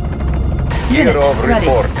 Gear Unit of ready.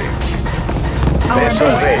 reporting. Our Vessel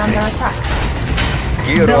base is ready. under attack.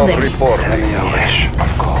 Gear Building. of reporting. wish,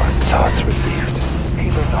 of course. Thoughts relieved. He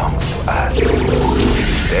belongs to us.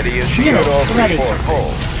 Steady as she Gear goes. of ready.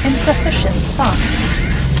 reporting. Insufficient funds.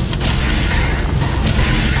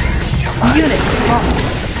 Unit lost.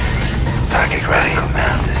 Target ready.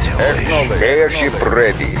 Command is your wish. Acknowledge. Airship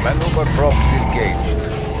ready. Maneuver props engaged.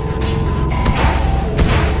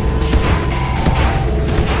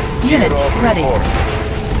 Unit Gear of ready. reporting.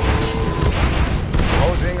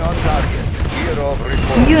 Closing on target. Gear of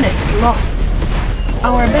reporting. Unit lost.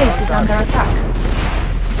 Our base is under attack.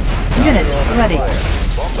 Unit ready.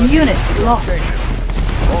 Unit lost.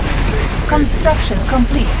 Construction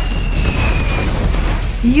complete.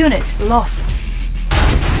 Unit lost.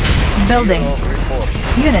 Building.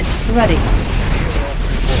 Unit ready.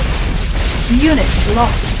 Unit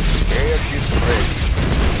lost. Airship ready.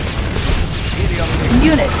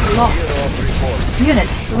 Unit lost. Unit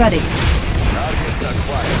ready. Target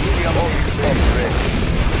acquired. Helium base ready.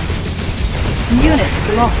 Unit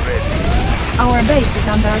lost. Our base is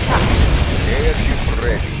under attack. Airship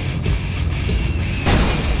ready.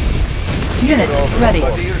 Unit ready.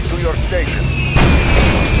 Bombardiers to your station.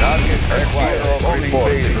 Target acquired. Homing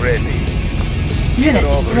base ready. Unit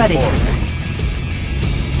ready.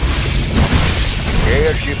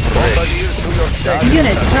 Airship ready. Bombardiers to your station.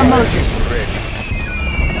 Unit promoted. Ready.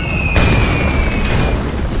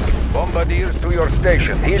 Bombardiers to your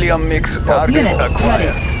station. Helium mix target Unit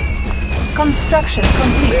acquired. ready. Construction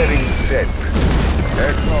complete. Bearing set.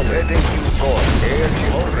 Setting new course.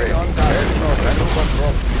 Airship ready. Maneuver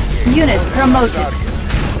props. Unit promoted.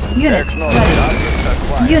 Unit ready. Target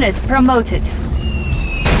acquired. Unit promoted.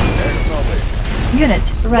 Acknowledge. Unit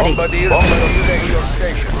ready. Bombardiers to your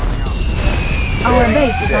station. Our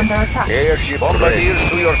base is under attack. Airship bombardiers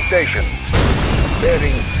to your station.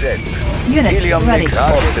 Bearing set. Unit Helium ready. mix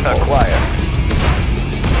acquired.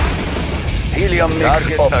 Helium mix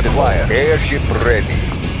acquired. Airship ready.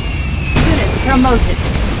 Unit promoted.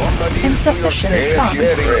 Bombardiers Insufficient to your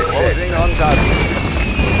funds. station. Airship ready. Closing on target.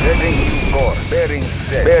 Setting new course. Bearing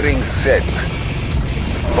set. Bearing set.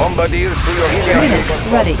 Bombardiers to your helium Unit mix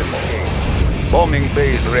ready. Bombing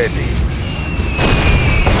base ready.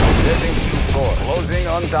 Setting new course. Closing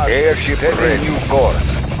on target. Airship ready. New course.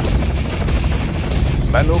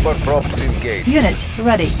 Maneuver props engaged. Unit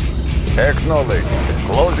ready. Acknowledge.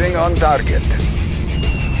 Closing on target.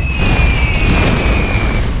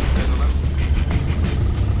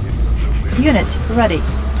 Unit ready.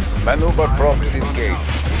 Maneuver props engaged.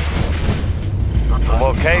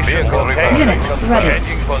 Location. Unit ready.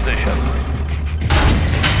 Changing position.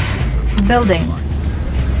 Building.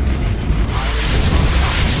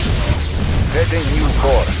 Setting new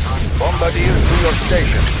course. Bombardier to your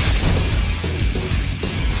station.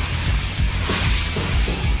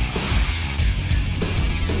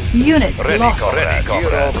 Unit Ready, lost. ready,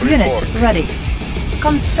 comrade. Unit ready.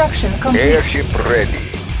 Construction complete. Airship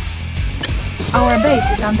ready. Our base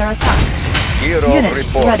is under attack. Hero Unit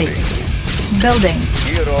reporting. ready. Building.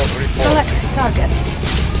 Hero reporting. Select target.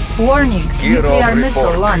 Warning, Hero nuclear missile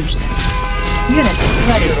reporting. launched. Unit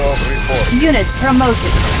ready. Hero reporting. Unit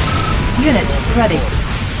promoted. Unit ready.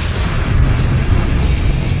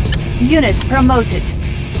 Unit promoted.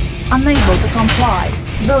 Unable to comply.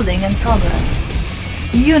 Building in progress.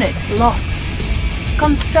 Unit lost.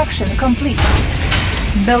 Construction complete.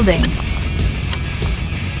 Building.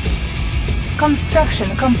 Construction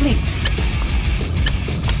complete.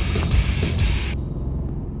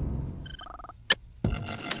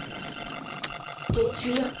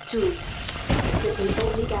 Détruire tout. C'est une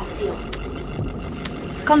obligation.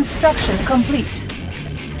 Construction complete.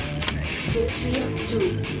 Détruire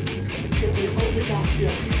tout. C'est une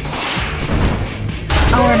obligation.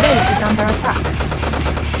 Our base is under attack.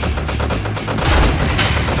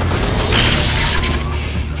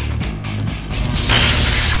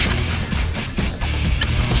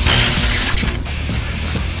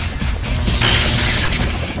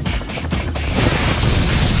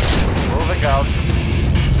 Moving out.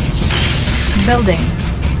 Building.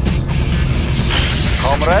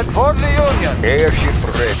 Comrade for the Union. Airship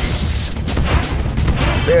ready.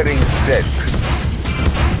 Bearing set.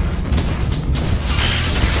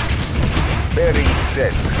 Bearing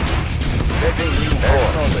set. Setting new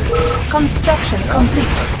course. Construction complete.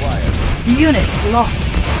 Acquired. Unit lost.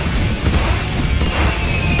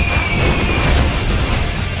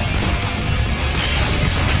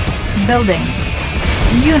 Building.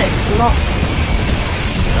 Unit lost.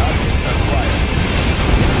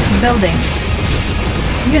 Building.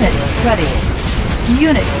 Unit ready.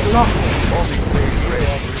 Unit lost.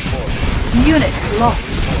 Unit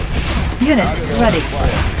lost. Unit ready.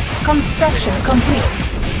 Construction complete.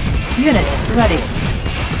 Unit ready.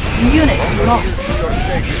 Unit lost.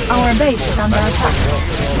 Our base is under attack.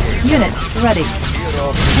 Unit ready.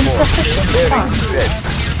 Insufficient Bearing funds. set.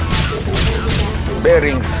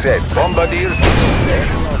 Bearing set. Bombardier.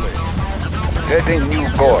 Setting new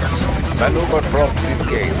course. Maneuver props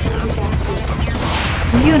engaged.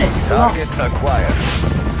 Unit Target lost. acquired.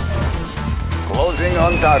 Closing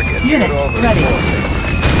on target. Unit Hero ready. reporting.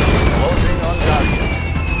 Closing on target.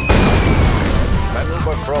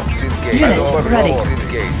 Maneuver props engaged. Unit Maneuver ready. props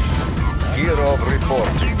engaged. Hero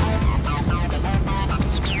reporting.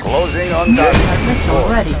 Closing on target. Nuclear missile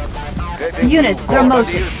ready. Setting Unit new promoted.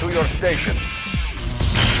 Bombardier to your station.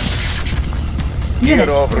 Unit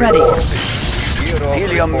Hero ready. reporting. Hero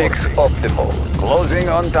Helium mix optimal. Closing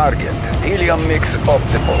on target. Helium mix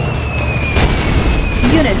optimal.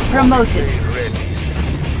 Unit promoted. Ready.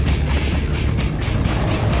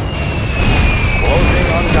 Closing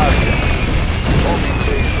on target. Homing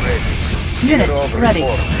base ready. Unit Hero ready.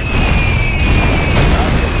 reporting.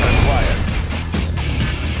 Target acquired.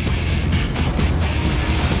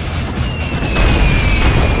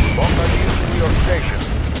 Bombardier to your station.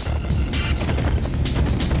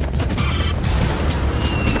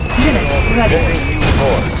 Unit ready. Setting new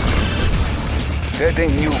course.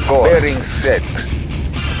 Setting new course. Bearing set.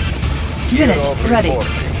 Unit Hero ready.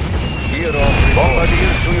 reporting. Hero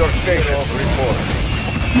Bombardier to your station. Reporting.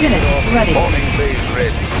 Unit ready. Bombing base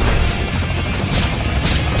ready.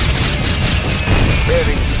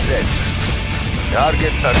 Bearing set.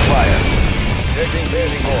 Target acquired. Setting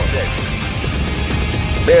bearing set.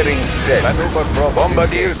 Bearing set. Maneuver pro.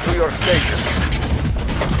 Bombardier to your station.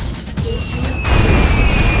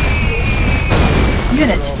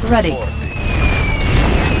 Unit ready.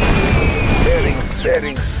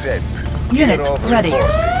 Bearing set. Unit Hero ready.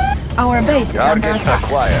 reporting. Our base is under Target attack.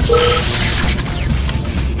 acquired.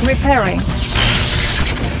 Repairing.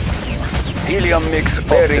 Helium mix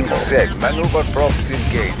bearing set. Maneuver props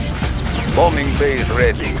engaged. Bombing base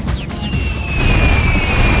ready.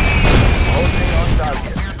 Closing on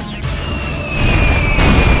target.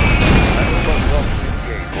 Maneuver props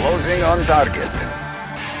engaged. Closing on target.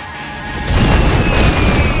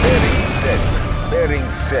 Bearing set. Bearing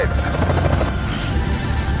set.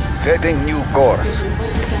 Setting new course.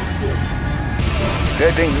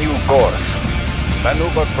 Setting new course.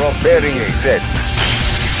 Maneuver prop bearing set.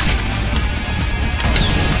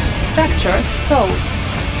 Structure sold.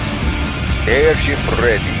 Airship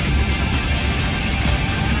ready.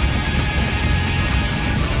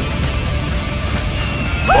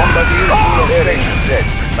 set.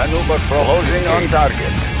 Maneuver closing on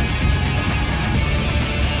target.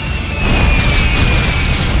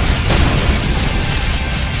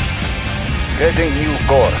 Setting new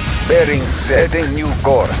course. Bearing set. Setting new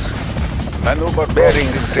course. Maneuver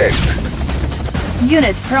bearing set.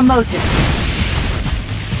 Unit promoted.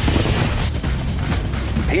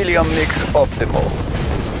 Helium mix optimal.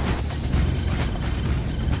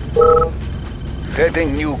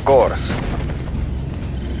 Setting new course.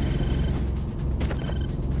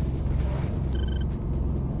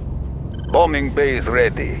 Bombing base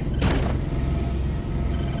ready.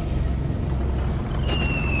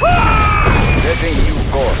 Setting new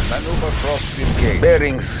course. Maneuver props engaged.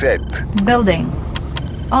 Bearing set. Building.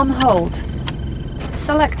 On hold.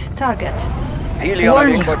 Select target. Helium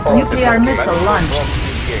Warning, mix nuclear optimal. missile Maneuver launched. props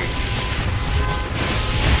engaged.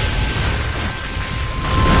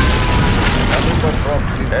 Maneuver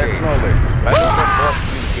props engaged. Acknowledged. Maneuver props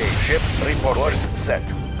engaged. Ship report. Course set.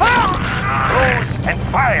 Close and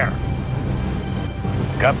fire!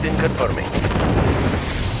 Captain confirming.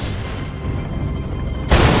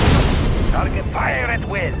 Target fire at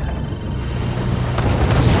will.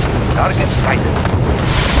 Target sighted.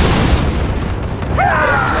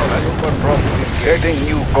 Maneuver props engaged. Setting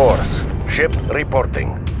new course. Ship reporting.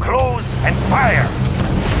 Close and fire!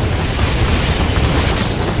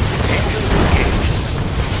 Engines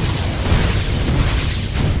engaged.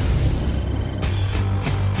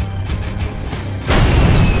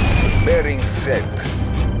 Bearing set.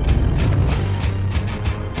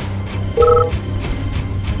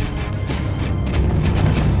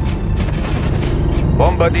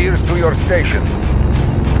 Bombardiers to your stations.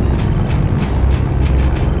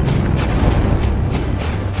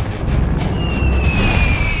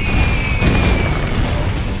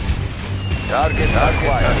 Target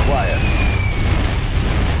acquired.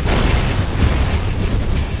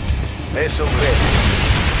 Vessel ready.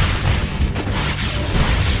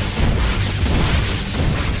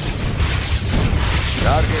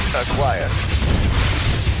 Target acquired.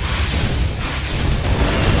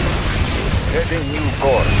 Setting new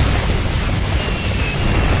course.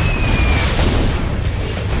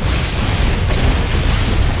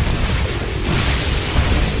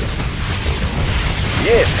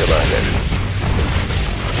 Yes, Commander.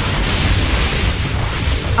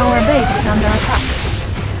 Our base is under attack.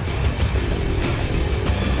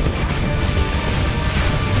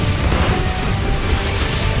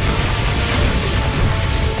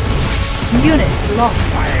 Unit lost.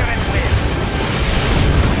 Fire and wind.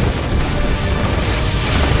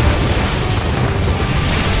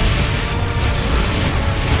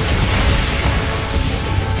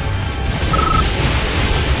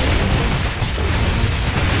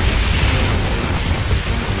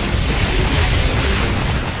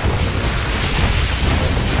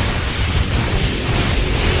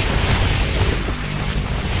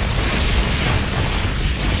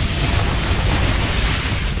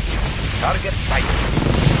 Target sighted.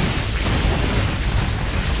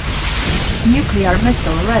 Nuclear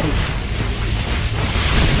missile ready.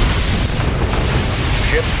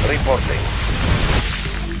 Ship reporting.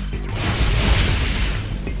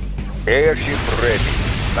 Airship ready.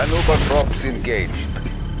 Maneuver props engaged.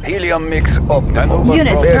 Helium mix optimal. Maneuver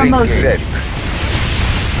Unit props bearing promoted. set.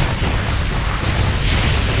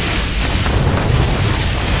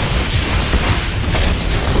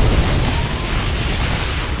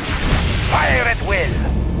 Fire at will.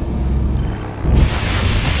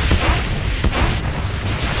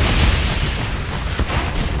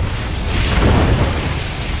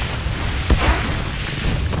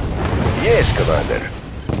 Yes, Commander.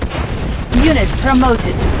 Unit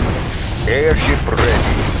promoted. Airship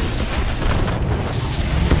ready.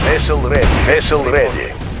 Vessel ready. Vessel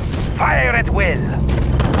ready. Fire at will.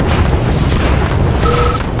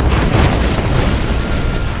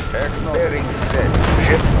 Bearing set.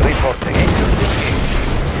 Ship reporting.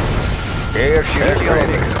 Airship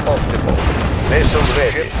ready. Mix optimal. Vessel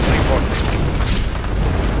ready. Ship reporting.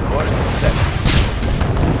 Course set.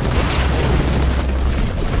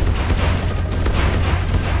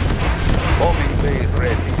 Bombing base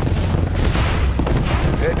ready.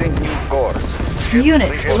 Setting new course.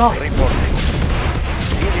 Unit Ship lost. reporting.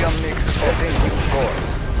 Helium mix setting new course.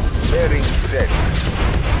 Bearing set.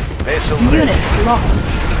 Vessel ready. Unit lost.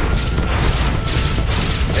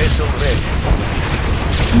 Vessel ready.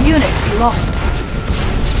 Unit lost.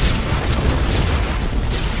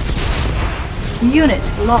 Unit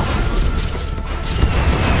lost.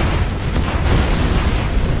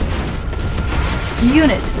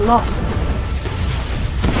 Unit lost.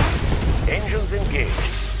 Engines engaged.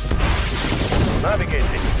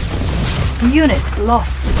 Navigating. Unit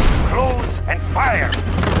lost. Close and fire.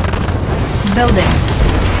 Building.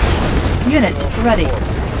 Unit ready.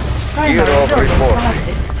 Primary Hero building report.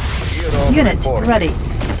 selected. Hero Unit report. ready.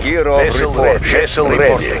 Hero Vessel report. ready. Vessel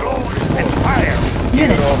ready. Close and fire.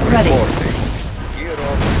 Unit Hero ready. reporting. Hero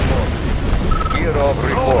report. Hero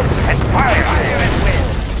report. And fire. Fire at will.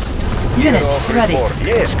 Unit Hero ready. report.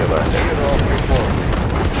 Yes, Commander. Hero reporting.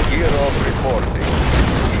 Hero reporting.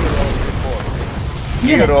 Hero reporting.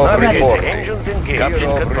 Unit Hero ready. reporting. Engines engaged. Hero Captain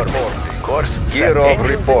confirming. reporting. Course set. Hero Engines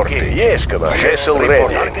reporting. engaged. Yes, Commander. Vessel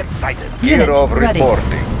ready. Target sighted. Unit Hero ready.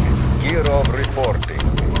 reporting. Hero reporting.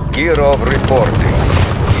 Hero reporting.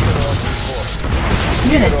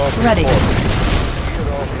 Unit ready.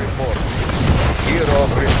 Hero reporting. Hero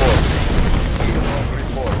reporting. Hero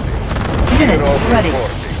reporting. Unit Hero ready.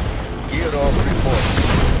 reporting. Hero reporting.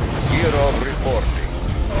 Hero reporting.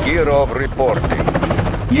 Hero reporting.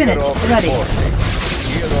 Unit Hero ready. reporting.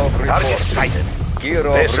 Hero Target reporting. sighted.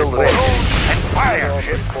 Hero Vessel ready. reporting. And fire. Hero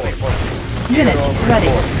Ship reporting. Unit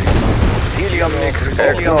ready. Helium mix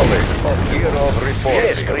acknowledged. Hero reporting.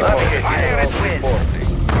 Yes, Commander. Fire at will. Reporting.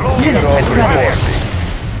 Close Unit Hero and ready. fire. reporting.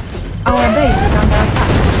 Our base is under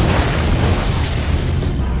attack.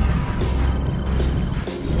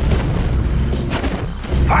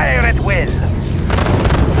 Fire at will.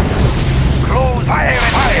 Close. Fire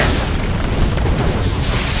at fire.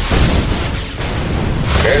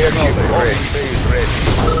 Airship ready. Base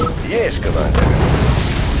ready. Yes, Commander.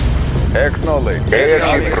 Acknowledged.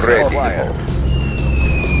 Airship ready.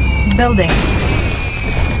 Building.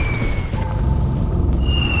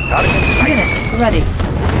 Target sighted. Unit ready.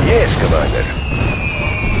 Yes, Commander.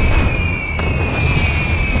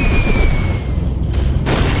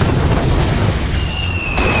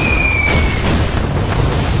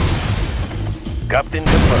 Captain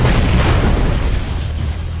confirming.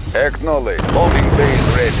 Acknowledged. Bombing base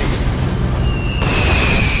ready.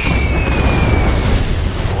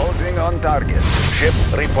 Loading on target. Ship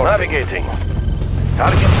reporting. Navigating.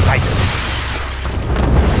 Target sighted.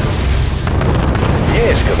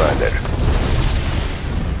 Yes, Commander.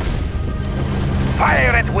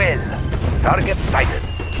 Fire at will. Target sighted.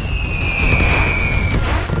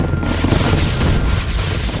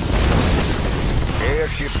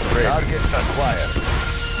 Airship ready. Target acquired.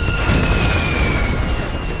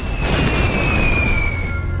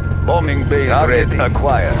 Bombing base ready.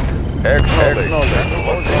 Acquired. Acknowledged.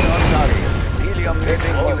 Loading on target. Helium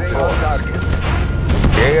mixing on target.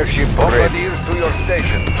 Airship bombardiers to your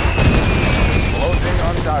station. Loading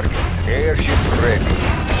on target. Airship ready.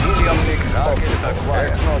 Helium mix target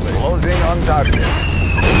acquired. Closing on target.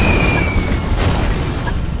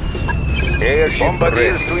 Airship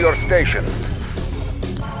bombardiers to your station.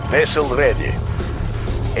 Vessel ready.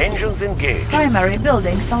 Engines engaged. Primary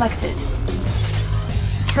building selected.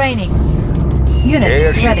 Training. Unit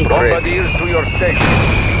Airship ready. bombardiers to your station.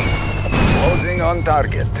 Closing on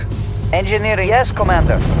target. Engineering, yes,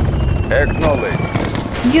 Commander. Acknowledged.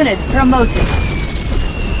 Unit promoted.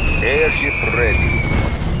 Airship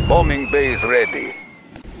ready. Bombing base ready.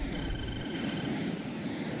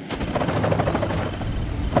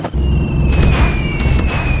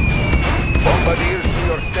 Bombardiers to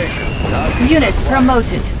your station. Target Unit acquired.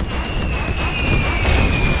 promoted.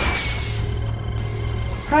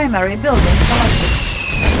 Primary building selected.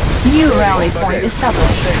 New rally point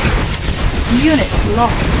established. Unit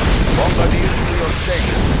lost. Bombardiers to your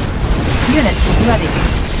station. Unit ready.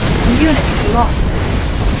 Unit lost.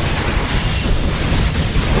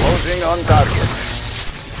 Closing on target.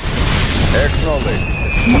 Acknowledged.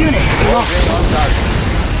 Unit Closing lost. on target.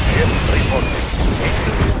 Ship reporting.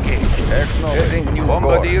 Engines engaged. Acknowledged.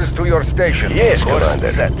 Bombardiers to your station. Yes, Course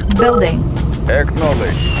Commander. set. Building.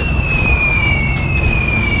 Acknowledged.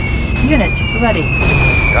 Unit ready.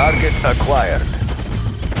 Target acquired.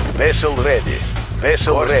 Vessel ready.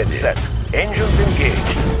 Vessel Course ready. set. Engines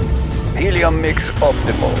engaged. Helium mix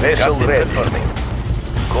optimal. Vessel Captain ready. confirming.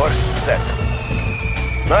 Course set.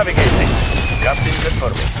 Navigating. Captain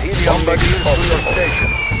confirming. Helium mix to your station.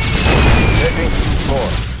 Setting new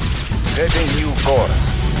course. Setting new course.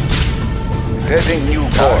 Setting new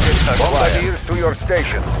course. Bombardiers to your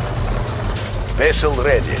station. Vessel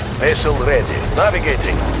ready. Vessel ready.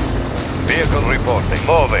 Navigating. Vehicle reporting.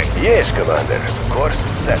 Moving. Yes, Commander. Course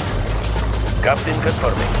set. Captain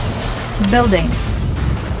confirming. Building.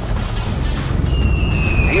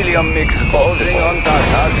 Helium mix holding on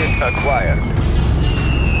target acquired.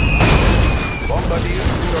 Bombardiers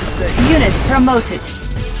to your station. Unit promoted.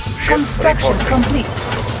 Construction reporting. complete.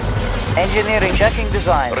 Engineering, checking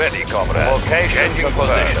design. Ready, comrade. Location Changing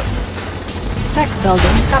confirmed. position. Tech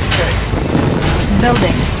building captured.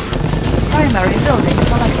 Building. Primary building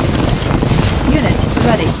selected.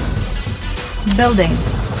 ready. Building.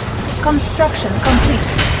 Construction complete.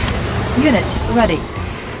 Unit ready.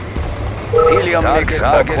 Helium mix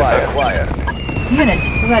acquired. Unit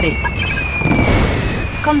ready.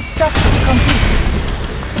 Construction complete.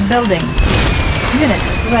 Building. Unit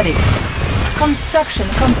ready. Construction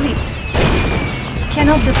complete.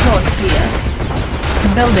 Cannot deploy here.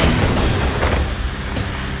 Building.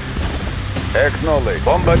 Acknowledge.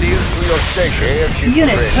 Bombardiers to your station. Airship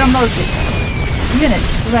Unit ready. promoted. Unit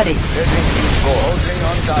ready. Setting holding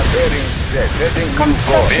on that bearing set. Setting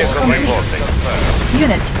Construction Vehicle complete. reporting.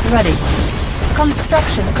 Unit ready.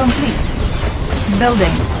 Construction complete.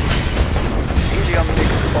 Building. helium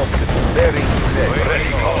mix optimal. Bearing set.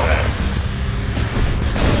 Ready, comrade.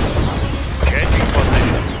 Changing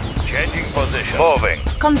position. Changing position. Moving.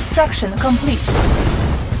 Construction complete.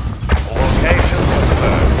 Location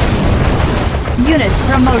confirmed. Unit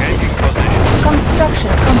promoted. Changing position.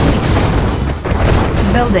 Construction complete.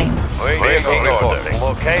 Building. Vehicle reporting.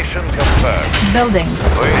 Location confirmed. Building.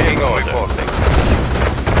 Waiting reporting.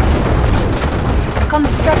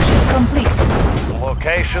 Construction complete.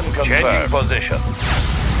 Location confirmed. Changing position.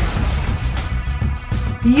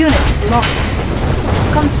 Unit lost.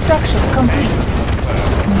 Construction complete.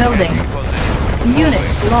 Building. Changing position. Unit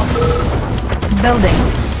lost. Building.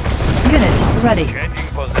 Unit ready. Changing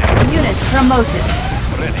position. Unit promoted.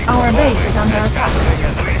 Ready. Our base is under attack.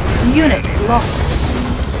 Unit lost.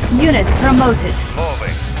 Unit promoted.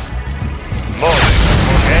 Moving. Moving.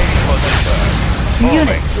 Changing position. Moving.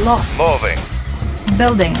 Unit lost. Moving.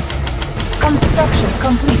 Building. Construction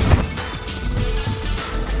complete.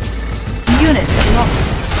 Unit lost.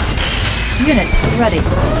 Unit ready.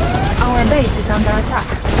 Our base is under attack.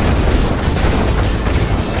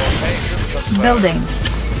 Building.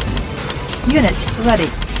 Unit ready.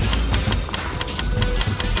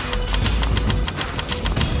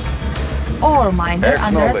 Ore miner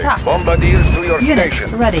under Acknowledge. attack. Bombardiers to your Unit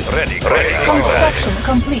station. ready. Ready. Construction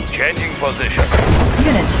complete. Changing position.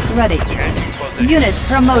 Unit ready. Changing position. Unit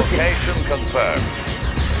promoted. Location confirmed.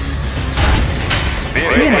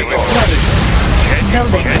 Unit ready.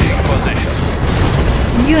 Building. Changing position.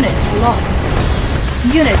 Unit lost.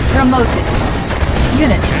 Unit promoted.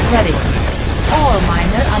 Unit ready. Ore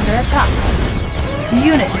miner under attack.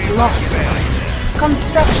 Unit lost.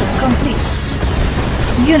 Construction complete.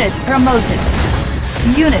 Unit promoted.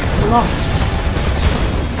 Unit lost.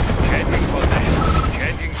 Changing position.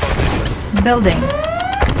 Changing position. Building.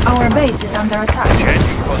 Our base is under attack.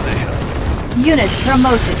 Changing position. Unit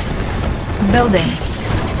promoted. Building.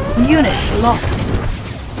 Unit lost.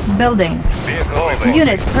 Building. Vehicle moving.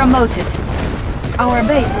 Unit promoted. Our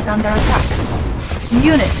base is under attack.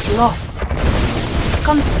 Unit lost.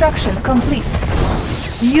 Construction complete.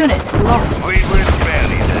 Unit lost. We will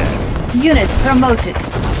bury them. Unit promoted.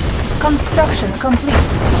 Construction complete.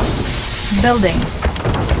 Building.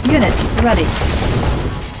 Unit ready.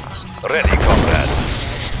 Ready, comrade.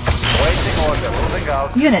 Waiting order. Moving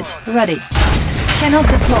out. Unit ready. Cannot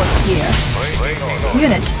deploy here. Waiting order.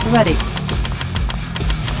 Unit ready.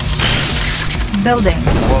 Building.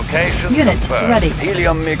 Location Unit confirmed. ready.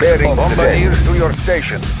 Helium mix bombardiers to your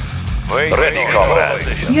station. Ready, comrade.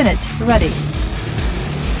 Unit ready.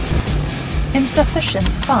 Insufficient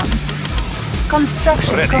funds.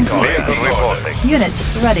 Construction Ready, complete. comrade. Vehicle reporting. Unit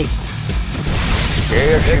ready.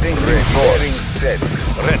 Airship bearing set.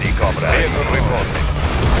 Ready, comrade. Vehicle reporting.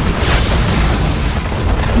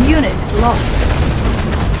 Unit lost.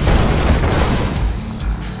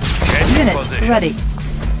 Changing Unit position. ready.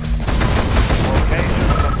 Location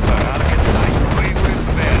confirmed. Target sight. We will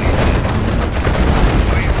bury them.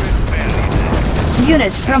 We will bury them.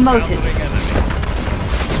 Unit promoted. Encountering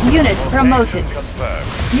enemy. Unit promoted. Confirmed.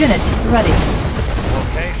 Unit ready.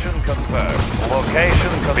 Location confirmed.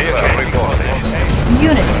 Location confirmed. Vehicle reporting.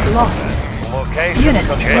 Unit lost. Location Unit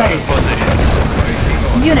confirmed. ready. Position.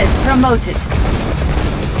 Unit promoted.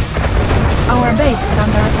 Our base is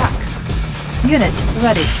under attack. Unit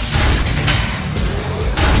ready.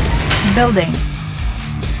 Building.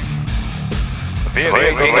 Vehicle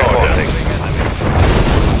reporting.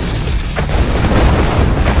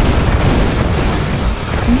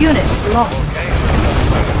 Unit lost.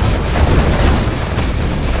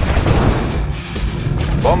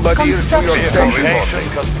 Bombardiers to your Construction station. Location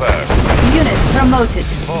confirmed. Unit promoted.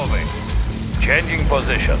 Moving. Changing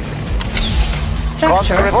position.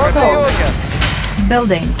 Structure sold.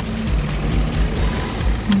 Building.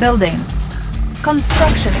 Building.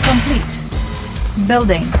 Construction complete.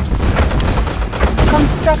 Building.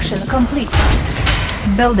 Construction complete.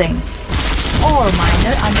 Building. Ore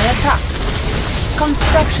miner under attack.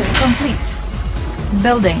 Construction complete.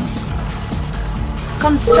 Building.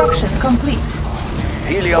 Construction complete.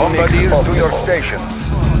 Helium mix to your station.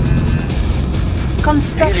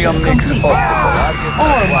 Construction Helium mix complete. optimal.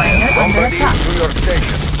 Ore miner under Bombardiers attack. to your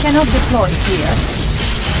station. Cannot deploy here.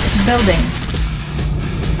 Building.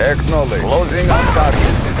 Acknowledge. Closing on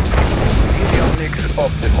target. Helium mix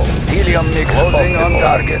optimal. Helium mix closing on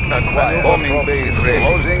target. Acquired. Bombing base ready.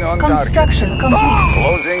 Closing on target. Construction complete.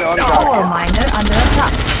 Closing on Ore target. miner under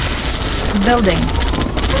attack. Building.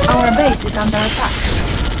 Our base is under attack.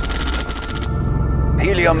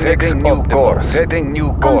 Helium mix new core. Setting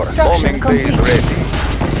new core. Construction Bombing base complete.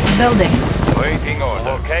 ready. Building. Waiting order.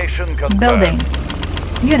 Location confirmed. Building.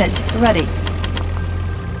 Unit ready.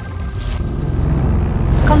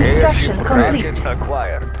 Construction Airship complete. rocket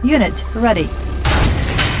acquired. Unit ready.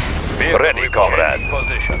 Ready, comrade.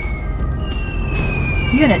 Position.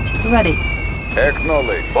 Unit ready.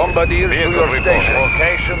 Acknowledge. Bombardiers to Vehicle your report. station.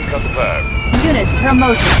 Location confirmed. Unit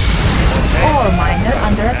promoted. Ore miner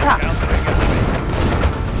under attack.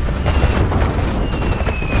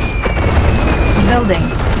 Building.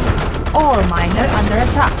 Ore miner under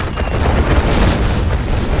attack.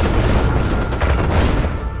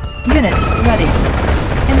 Unit ready.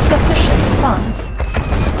 Insufficient funds.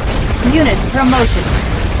 Unit promoted.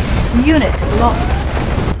 Unit lost.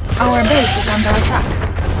 Our base is under attack.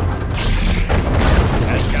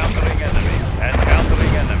 Encountering enemy.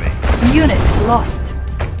 Encountering enemy. Unit lost.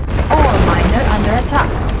 Ore miner under attack.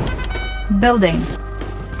 Building.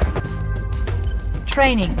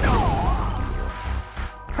 Training.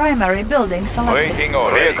 Primary building selected. Waiting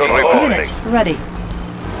order. Vehicle reporting. Unit ready.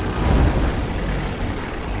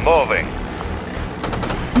 Moving.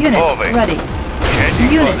 Unit Moving. ready.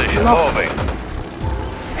 Changing Unit position. lost. Moving.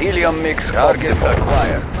 Helium mix target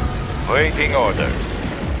acquired. Waiting order.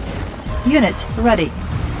 Unit ready.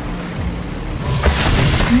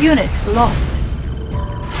 Unit lost.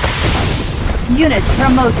 Unit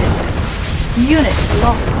promoted. Unit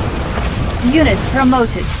lost. Unit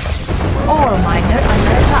promoted. Ore miner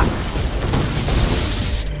under attack.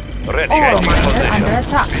 Ready. Ore Changing miner position. under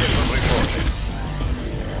attack.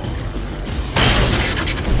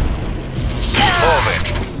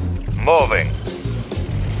 Moving. Moving.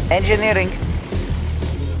 Engineering.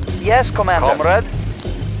 Yes, Commander. Comrade.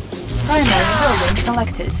 Primary building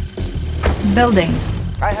selected. Building.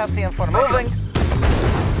 I have the information. Moving.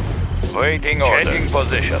 Waiting order. Changing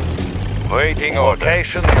position. Waiting order.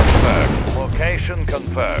 Location confirmed. Location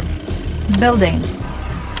confirmed. Building.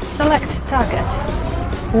 Select target.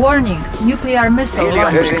 Warning, nuclear missile Helium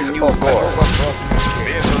launch. mix new core.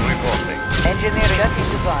 Vehicle reporting. Engineering. Checking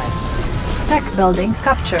design. Tech building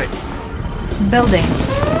captured. Building.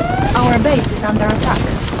 Our base is under attack.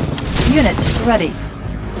 Unit ready.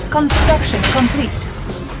 Construction complete.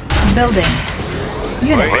 Building.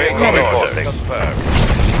 Unit Vehicle ready. reporting. Confirmed.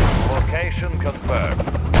 Location confirmed.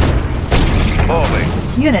 Moving.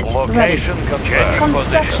 Unit ready. Location confirmed.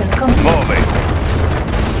 Construction Position. complete. Moving.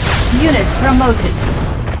 Unit promoted.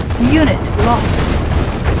 Unit lost.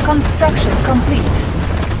 Construction complete.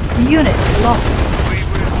 Unit lost.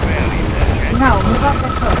 Now move up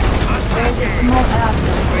the coast. There is a small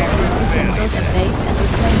airfield here where we can build a base and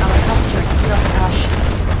reclaim our captured drop ashes.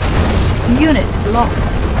 Unit lost.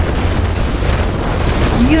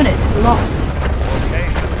 Unit lost.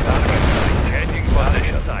 Location target site. Changing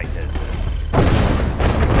position. Sighted.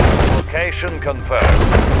 Location confirmed.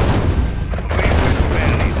 We will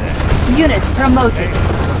bury them. Unit promoted.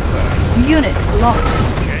 Unit lost.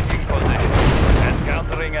 Changing position.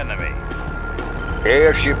 Encountering enemy.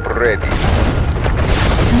 Airship ready.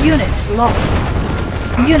 Unit lost.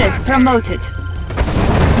 Unit promoted.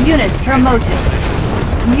 Unit promoted.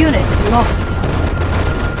 Unit lost.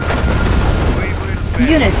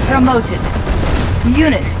 Unit promoted.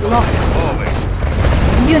 Unit lost. Moving.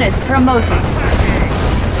 Unit promoted.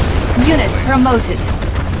 Unit promoted.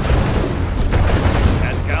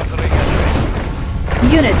 Encountering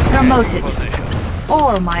enemy. Unit promoted. Position.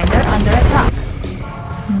 Ore miner under attack.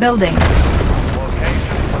 Building.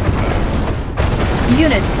 Location confirmed.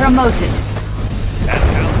 Unit promoted.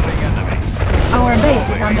 Encountering enemy. Our base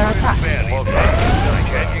is under attack. Location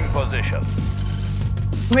changing position.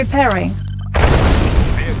 Repairing.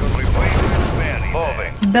 Vehicle reporting.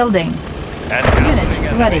 Moving. Building. Encountering Unit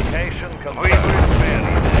enemy. ready. Location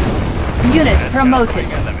confirmed. Unit promoted.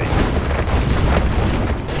 Enemy.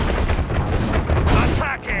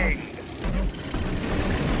 Attacking.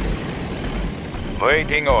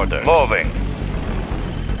 Waiting order. Moving.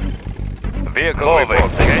 Vehicle moving.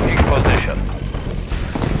 Changing position.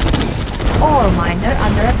 Ore miner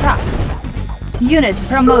under attack. Unit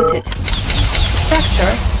promoted.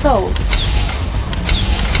 Structure sold.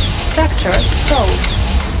 Structure sold.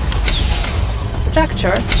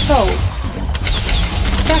 Structure sold.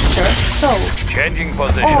 Structure sold. Changing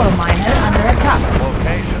position. Ore miner under attack.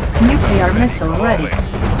 Location. Nuclear missile ready.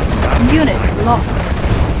 Unit lost.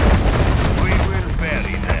 We will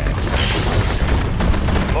bury them.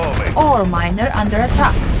 Moving. Ore miner under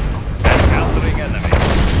attack. Encountering enemy.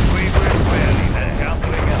 We will bury them.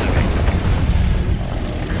 Encountering enemy.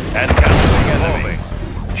 Encountering enemy.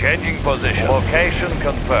 Changing position. Location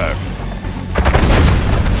confirmed.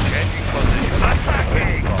 Changing position.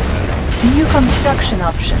 Attacking. New construction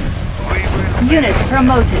options. We will Unit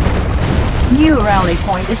promoted. New rally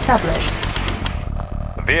point established.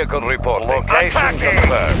 Vehicle report. Location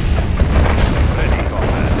confirmed. Ready,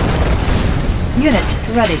 comrade. Unit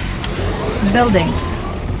ready. Building.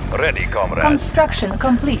 Ready, comrade. Construction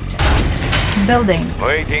complete. Building.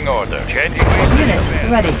 Waiting order. Changing position. Unit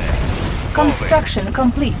ready. Construction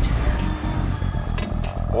complete.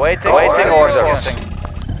 Waiting orders.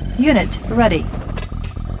 Unit ready.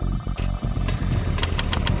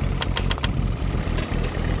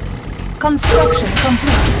 Construction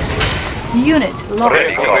complete. Unit lost.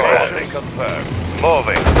 Ready, comrade. Confirmed.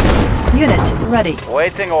 Moving. Unit ready.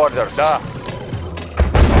 Waiting orders. Ready,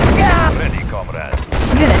 comrade.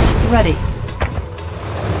 Unit ready.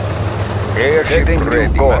 Airship Setting new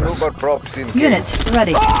ready. course. Maneuver props in. Unit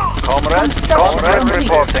ready. Comrade, Construction comrade complete.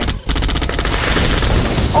 reporting.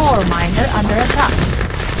 Ore miner under attack.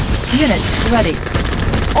 Unit ready.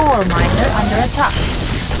 Ore miner under attack.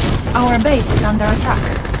 Our base is under attack.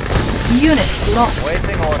 Unit lost.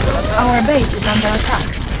 Waiting orders. Our base is under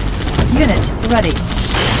attack. Unit ready.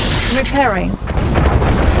 Repairing.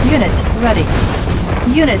 Unit ready.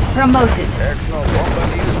 Unit promoted. Exno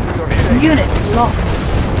bombardiers to your station. Unit lost.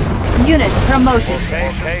 Unit promoted.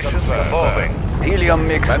 Location moving. Helium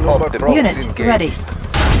mix optimal. Unit ready.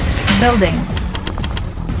 Building.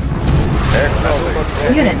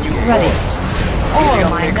 Acknowledged. Unit ready. Ore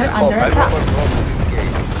miner under attack.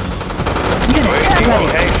 Unit ready.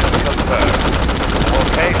 Location confirmed.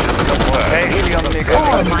 Location confirmed. Helium mix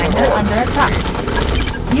Ore miner under attack.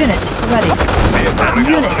 Unit ready.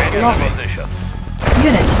 Unit lost. Position.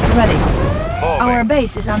 Unit ready. Moving. Our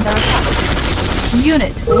base is under attack.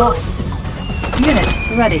 Unit lost. Unit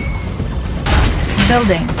ready.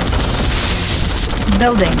 Building.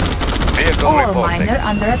 Building. Vehicle Ore reporting. miner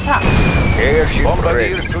under attack. Airship ready.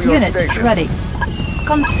 Bombardiers to your Unit station. ready.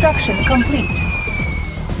 Construction complete.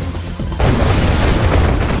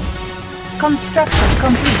 Construction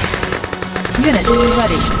complete. Unit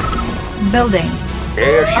ready. Building.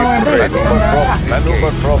 Airship Our base is ready. under attack.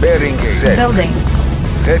 Maneuver props. Bearing set. Building.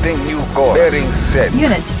 Setting new course. Bearing set.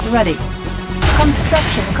 Unit ready.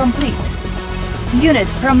 Construction complete. Unit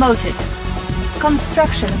promoted.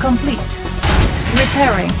 Construction complete.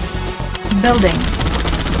 Repairing. Building.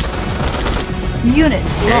 Unit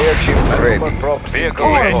lost. Airship ready. Maneuver props. Vehicle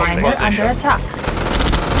Ore reporting miner under position. attack.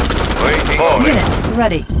 Waiting order. Unit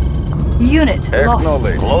ready. Unit lost.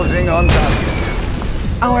 Acknowledged. Closing on target.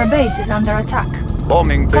 Our base is under attack.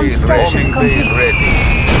 Bombing base ready. Construction Bombing base complete. ready.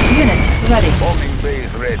 Unit ready. Bombing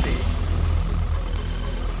base ready.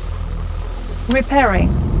 Repairing.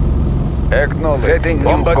 Acknowledged. Setting new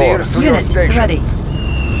Bombardiers course. to your Unit station. ready.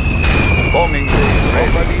 Bombing base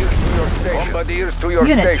ready. Bombardiers to your station. Bombardiers to your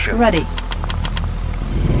Unit station. ready.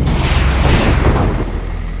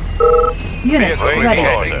 Unit Vehicle ready.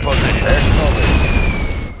 reporting position. Acknowledged.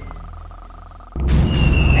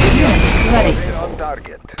 Unit ready. On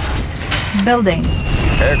target. Building.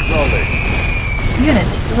 Acknowledged. Unit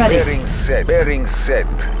ready. Bearing set. Bearing set.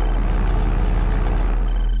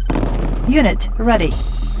 Unit ready.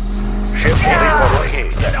 Ship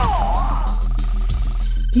reporting.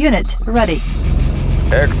 Unit ready.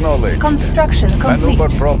 Acknowledged. Construction complete.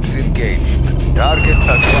 Maneuver props engaged. Target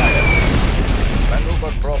acquired.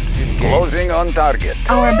 Maneuver props engaged. Closing on target.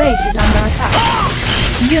 Our base is under attack.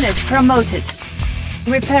 Unit promoted.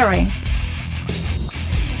 Repairing.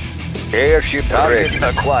 Airship target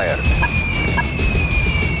acquired.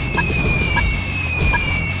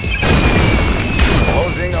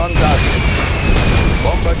 Closing on target.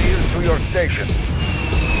 Bombardiers to your station.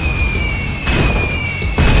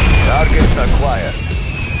 Target acquired.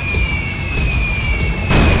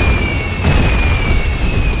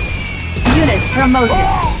 Unit promoted.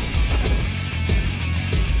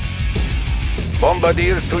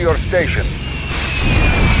 Bombardiers to your station.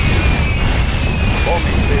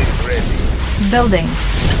 Bombing base ready. Building.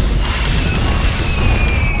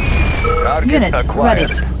 Target Unit acquired.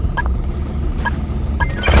 ready.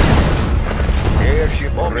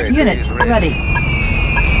 Airship ready. Unit ready.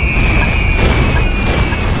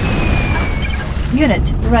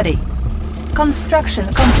 Unit ready. Construction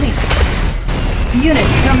complete. Unit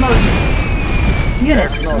promoted.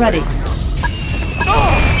 Unit ready.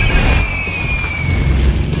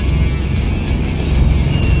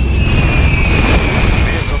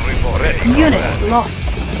 Unit lost.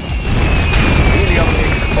 Helium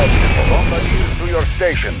mix optimal. Bombardiers to your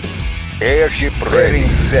station. Airship ready.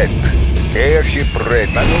 Set. Airship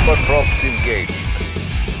ready. Maneuver props engaged.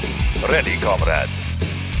 Ready, comrade.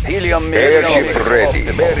 Helium mix airship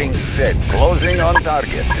ready. Bearing set. Closing on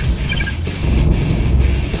target.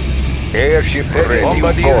 Airship ready.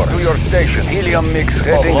 Bombardiers to your station. Helium mix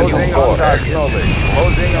heading closing on target.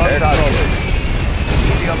 Closing on target.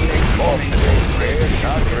 Helium mix optimal.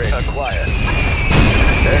 Airship ready. Acquired.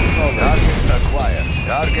 Target acquired.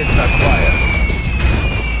 Target acquired.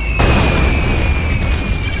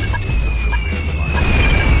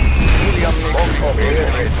 Helium mix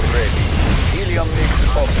airship ready. Helium mix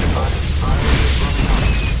optimal.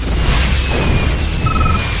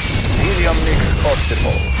 Helium mix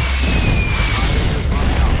optimal.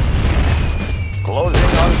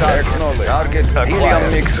 Closing on target. Target acquired. Helium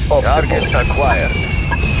mix optimal. Target acquired.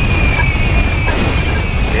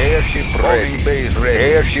 Airship ready. Bombing base ready.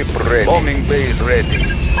 Airship ready. Bombing base ready.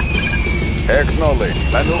 Acknowledge.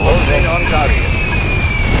 Closing on target.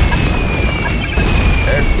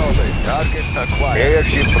 Acknowledge. Target acquired.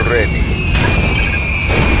 Airship ready.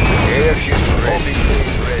 Airship ready. Bombing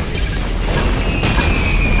base ready.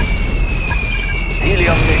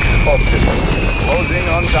 Helium mix optimal. Closing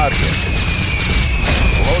on target.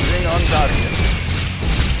 Closing on target.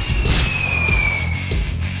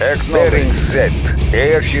 Bearing set.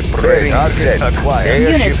 Airship ready. Target acquired.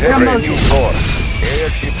 Unit promoted. New course.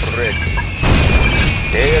 Airship ready.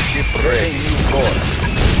 Airship ready. New course.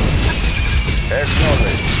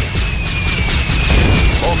 Acknowledge.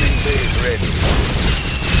 Bombing base ready.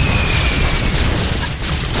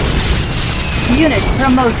 Unit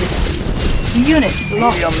promoted. Unit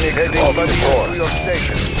lost. Helium mix heading to your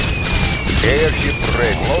station. Airship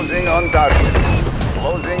ready. Closing on target.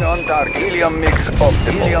 Closing on target. Helium mix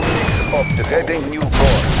optimal. Helium mix optimal. Heading new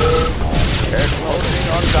course. Closing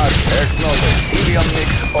on target. Acknowledge. Helium mix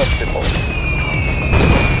optimal.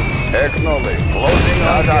 Acknowledge. Closing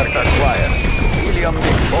on target. Acquired. Helium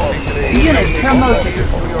mix optimal. Unit promoted.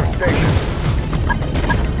 To your station.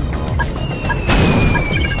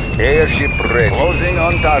 Airship ready. Closing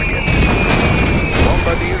on target.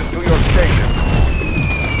 Bombardiers to your station.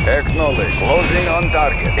 Acknowledge. Closing on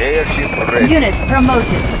target. Airship ready. Unit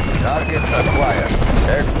promoted. Target acquired.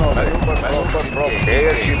 Acknowledge.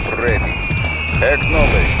 Airship ready.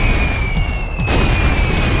 Acknowledge.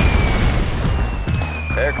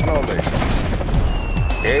 Acknowledge.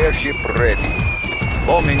 Airship ready.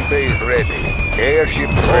 Bombing base ready. Airship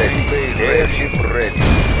ready. Airship ready.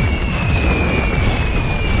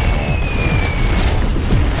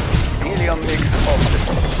 Helium mix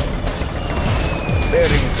optimal.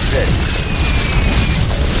 Bearing set.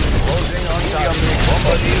 Closing on target.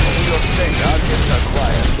 Bombardiers to your station. Target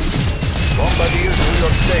acquired. Bombardiers to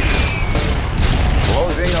your station.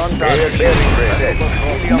 Closing on target. Bearing set.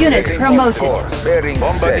 Unit promoted. Bearing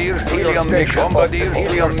bombardiers to your station. Bombardiers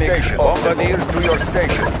helium mix. Bombardiers to your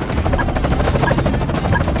station.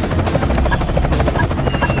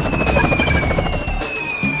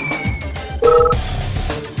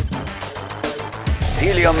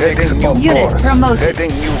 Helium mix new Unit course. promoted.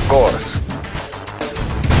 Setting new course.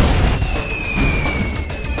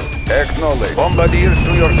 Acknowledge. Bombardiers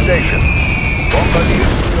to your station.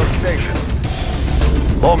 Bombardiers to your station.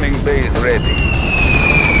 Bombing base ready.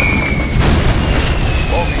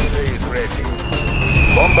 Bombing base ready.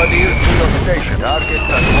 Bombardiers to your station. Target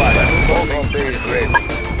acquired. Bombing base ready.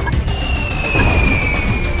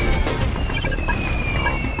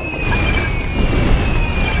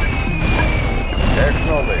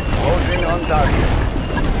 Acknowledge. Closing on target.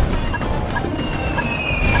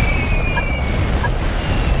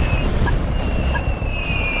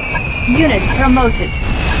 Unit promoted.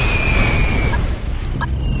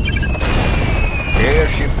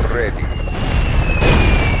 Airship ready.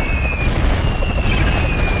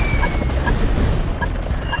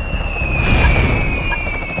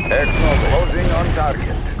 Acknowledge. Closing on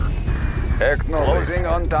target. Acknowledge. Closing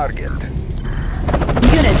on target.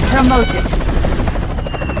 Unit promoted.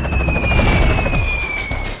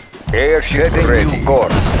 Airship ready. New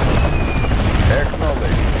course.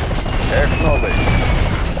 Acknowledge. Acknowledge.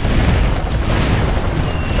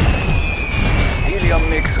 Helium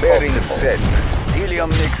mix bearing set. Helium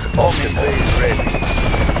mix optimal. Base ready.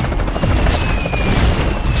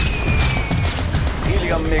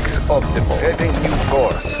 Helium mix optimal. Setting new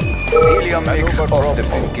course. Helium mix optimal.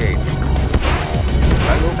 Engage.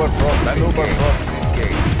 Maneuver props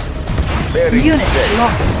engage. Bearing Unit set.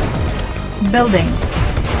 lost. Building.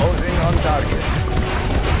 Closing on target.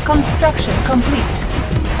 Construction complete.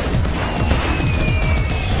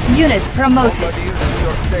 Unit promoted. Bombardiers to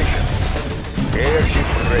your station. Airship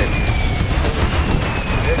ready.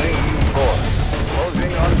 Setting new course.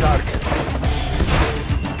 Closing on target.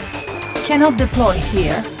 Cannot deploy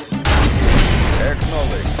here.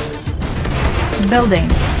 Acknowledged. Building.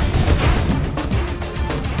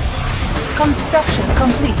 Construction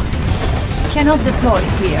complete. Cannot deploy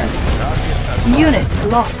here. Unit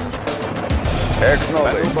lost.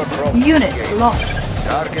 Acknowledged. Unit lost.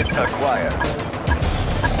 Target acquired.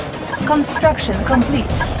 Construction complete.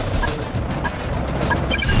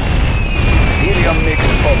 Helium mix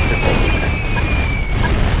possible.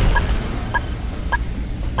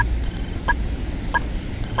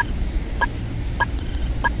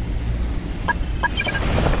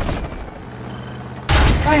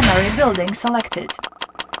 Primary building selected.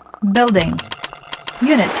 Building.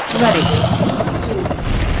 Unit ready.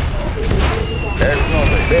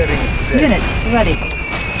 Acknowledged. Bearing set. Unit ready.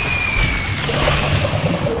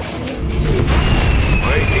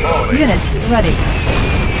 Waiting order. Unit ready.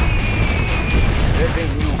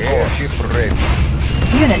 Setting new course. Airship ready.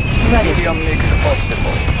 Unit ready. Helium mix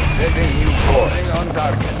possible. Setting new course. On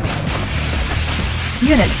target.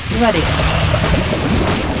 Unit ready.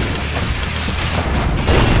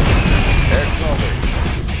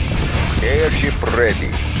 Acknowledged. Airship ready.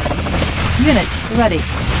 Unit ready.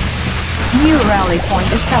 New rally point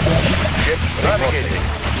established. Ship navigating.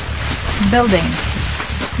 Building.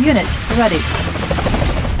 Unit ready.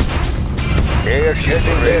 Airship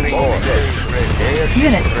ready. Airship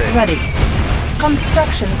Unit ready.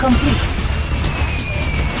 Construction complete.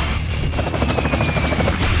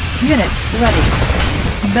 Unit ready.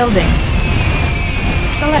 Building.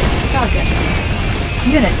 Select target.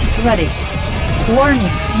 Unit ready.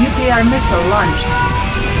 Warning, nuclear missile launched.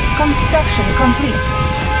 Construction complete.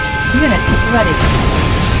 Unit ready.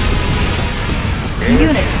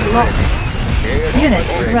 Unit lost. Unit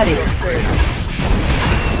ready.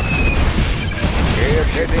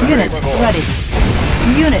 Unit ready.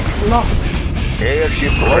 Unit lost.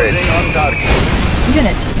 Airship ready. On target.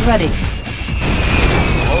 Unit ready.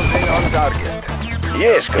 Closing on target.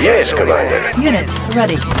 Yes, Commander. Unit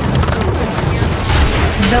ready.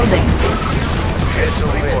 Building. Vessel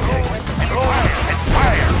reporting.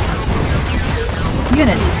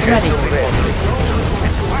 Unit ready.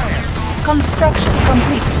 Construction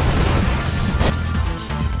complete.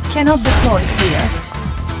 Cannot deploy here.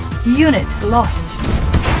 Unit lost.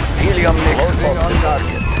 Helium mix on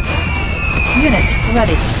target. Unit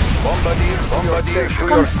ready. Bombardier to your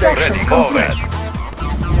Construction station. complete.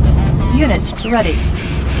 Unit ready.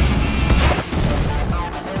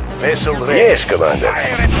 Vessel ready. Yes, Commander.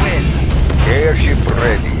 Airship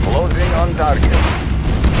ready. Closing on target.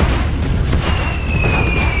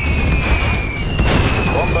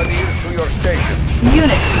 Bombardier to your station.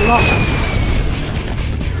 Unit lost.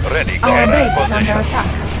 Ready. Our Commander. base is under attack.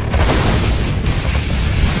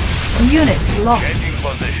 Unit lost. Changing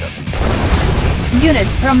position. Unit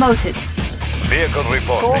promoted. Vehicle Tools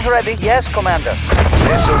reporting. ready. Yes, Commander.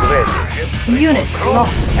 Vessel ready. Unit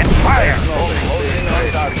lost. And fire. Closing on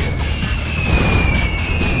target.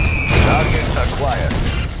 Target acquired.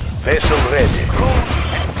 Vessel ready.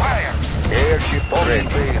 And fire. Airship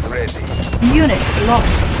ready. Unit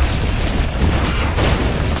lost.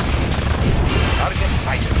 Target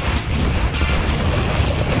sighted.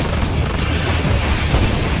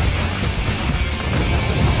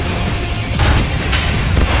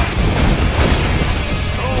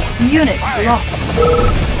 Unit lost.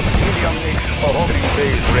 Helium mix of 3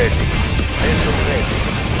 base ready. Vessel ready.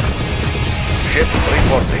 Ship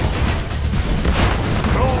reporting.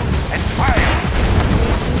 And fire.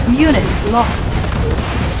 Unit lost.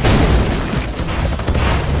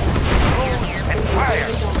 And fire.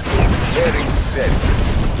 Bearing set.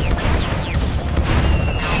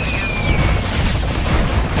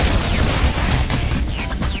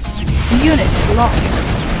 Unit lost.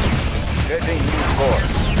 Setting new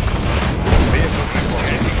course. Vehicle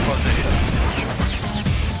reporting. Position.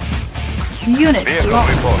 Unit Vehicle lost.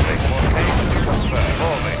 reporting.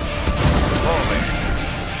 Moving. Moving.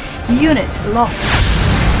 Unit lost.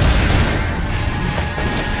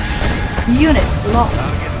 Unit lost.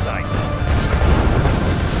 Target sight.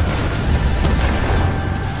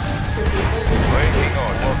 Waiting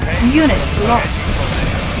on location. Unit lost.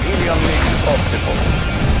 Helium mix optimal.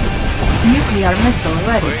 Nuclear missile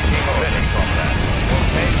ready. Waiting on ready combat.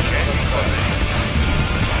 Location. Changing position.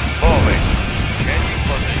 Moving. Changing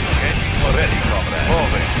position. Changing for ready combat.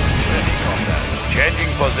 Moving. Ready combat.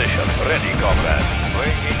 Changing position. Ready combat.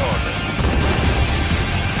 Waiting order.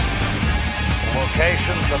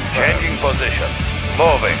 Location confirmed. Changing position.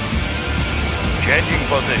 Moving. Changing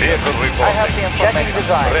position. Vehicle reporting. I have the information. Checking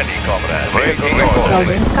design. Ready, comrade. Waiting Building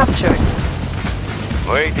order. captured.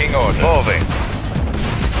 Waiting order. Moving.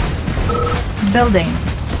 Building.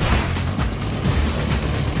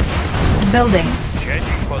 Building.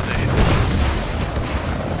 Changing position.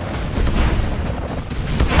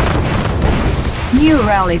 New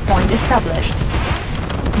rally point established.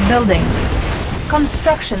 Building.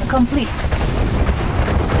 Construction complete.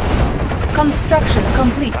 Construction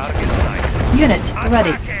complete. Target sight. Unit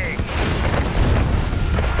ready.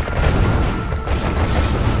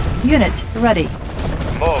 Unit ready.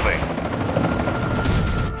 Moving.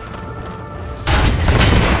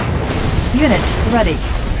 Unit ready.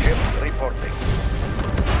 Ship reporting.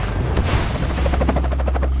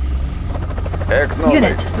 Acknowledge.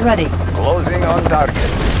 Unit ready. Closing on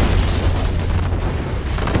target.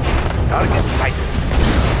 Target sighted.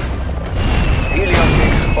 Helium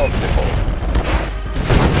mix optimal.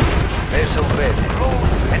 Vessel ready.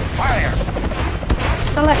 Close and fire.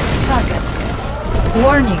 Select target.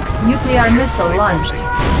 Warning, nuclear missile launched.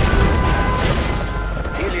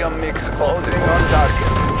 Helium mix closing on target.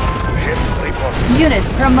 Ship reporting. Unit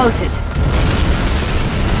promoted.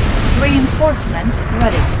 Reinforcements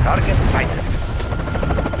ready. Target sighted.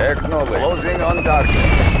 Acknowledge. Closing on target.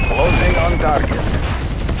 Closing on target.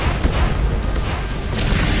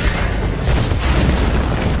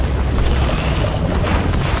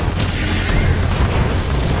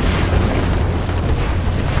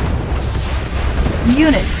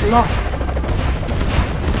 Unit lost.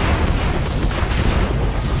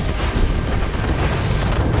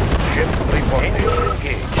 Ship reporting.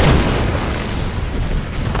 Engaged.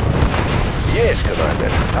 Yes, Commander.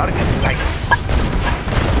 Target sighted.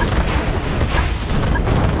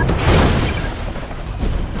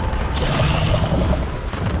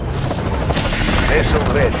 Vessel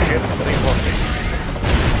ready. Ship reporting.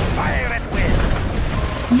 Fire at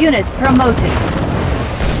will. Unit promoted.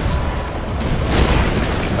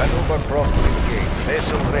 Maneuver prompt engaged.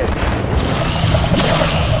 Vessel ready.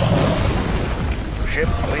 Ship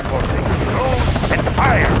reporting. Close and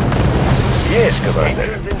fire. Yes, Commander.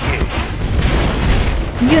 Engines engaged.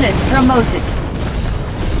 Unit promoted.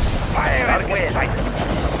 Fire at will. Sighted.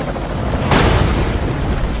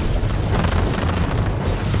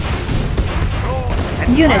 Close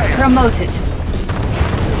and Unit fire. promoted.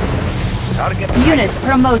 Target Unit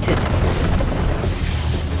promoted.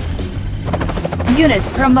 Unit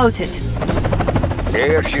promoted.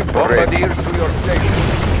 Airship ready. Bombardiers to your station.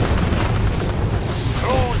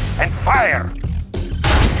 Close and fire.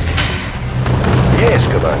 Yes,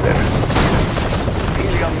 Commander.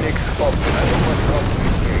 Helium mix optimal. Maneuver prompt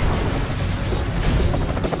engaged.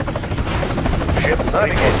 Ship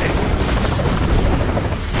navigating.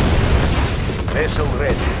 Vessel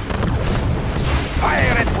ready.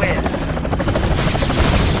 Fire at will.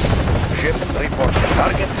 Ship reporting.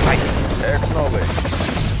 Target sighted. Acknowledge.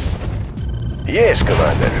 Yes,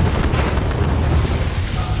 Commander.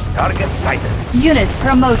 Target sighted. Unit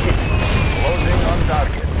promoted. Closing on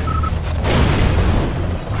target.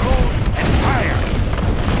 Close and fire.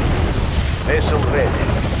 Vessel ready.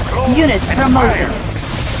 Close Unit and promoted. fire.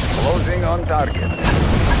 Closing on target.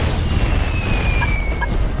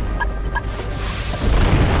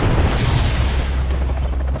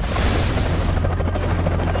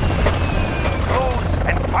 Close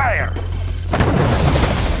and fire.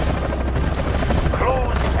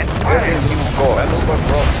 Close and fire. Setting new course. Maneuver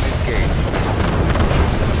prompt engaged.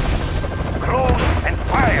 Close and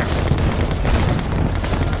fire.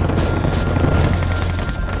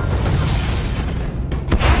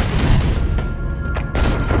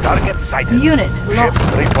 Target sighted. Unit lost.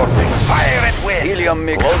 Ship reporting. Fire at will. Helium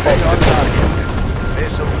mix Closing on optimal. target.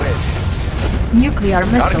 Vessel ready. Nuclear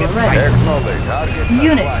missile Target ready. Acknowledge. Target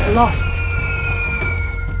Unit acquired. lost.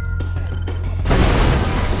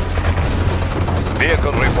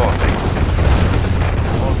 Vehicle reporting.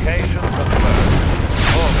 Location confirmed.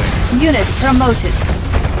 Moving. Unit promoted.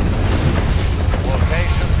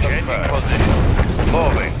 Location changing position.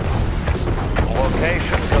 Moving.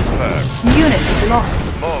 Location confirmed. Unit lost.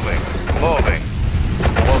 Moving. Moving.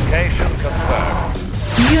 Location confirmed.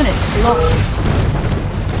 Unit lost.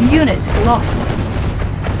 Unit lost.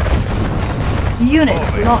 Unit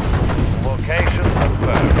lost. Location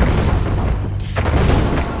confirmed.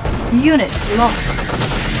 Unit lost.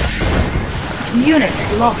 Unit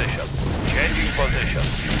lost. Position. Changing position.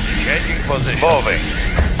 Changing position. Moving.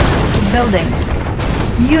 Building.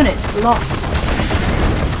 Unit lost.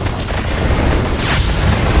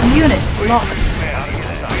 Unit lost.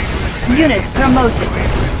 Unit promoted.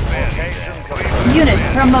 Location confirmed. Unit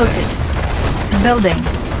promoted. Building.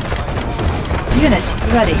 Unit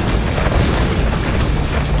ready.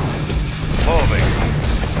 Moving.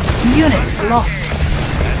 Unit lost.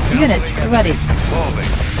 Unit ready.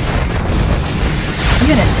 Moving.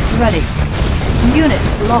 Unit ready. Unit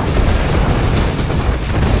lost.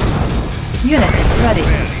 Unit ready.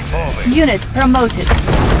 Moving. Unit promoted.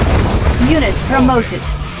 Unit promoted.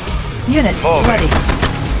 Unit Moving. ready.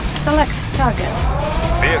 Select target.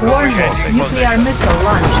 Vehicle Warning, changing nuclear position. missile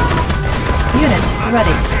launched. Unit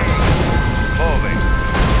ready. Moving.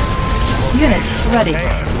 Unit ready.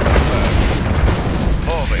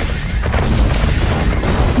 Moving.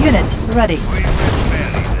 Unit ready.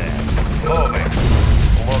 Moving.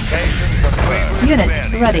 Location confirmed. Unit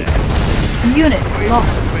ready. Unit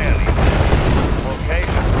lost.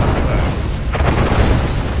 Location confirmed.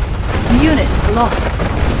 Unit lost.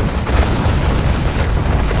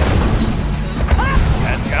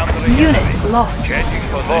 And countering Unit enemy. lost. Changing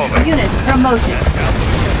position. Unit promoted.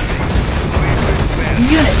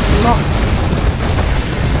 Unit lost.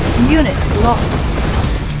 Unit lost.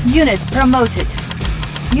 Unit promoted.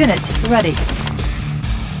 Unit ready.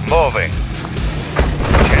 Moving.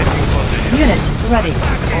 Changing position. Unit ready.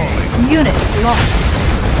 Moving. Unit lost.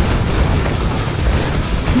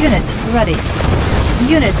 Unit ready.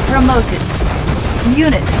 Unit promoted.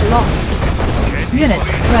 Unit lost. Unit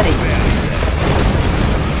ready.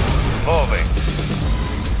 Moving.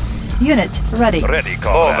 Unit ready. Ready,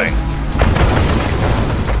 comrade. Moving.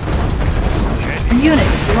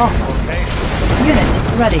 Unit lost. Unit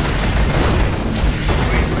ready.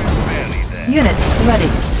 Unit ready.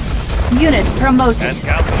 Unit promoted. And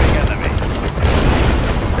countering enemy.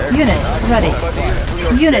 Unit ready.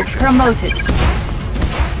 Unit promoted.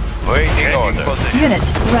 Waiting order. Position. Unit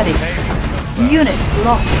ready. Unit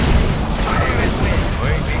lost.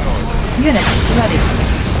 Waiting order. Unit ready.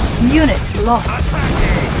 Unit lost.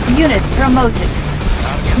 Unit promoted.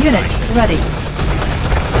 Unit ready.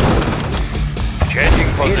 Changing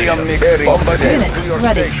Helium position. mixer bombardier Unit to your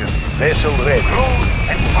ready. station. Vessel ready. Cruise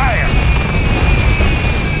and fire.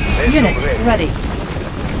 Vessel Unit ready. ready.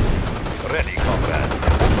 Ready, comrade.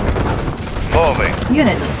 Moving.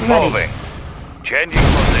 Unit ready. Moving. Changing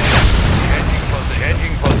position. Changing position.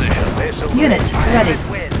 Changing position. Vessel Unit ready.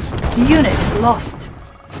 Unit lost.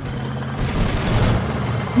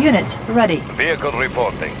 Unit ready. Vehicle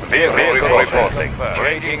reporting. Vehicle reporting.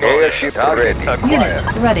 Changing Airship ready.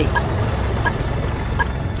 Unit ready.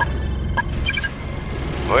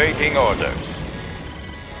 Waiting orders.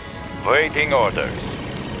 Waiting orders.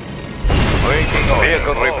 Waiting orders.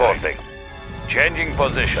 Vehicle reporting. Changing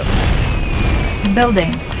position.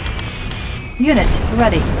 Building. Unit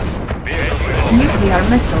ready. Vehicle reporting. Nuclear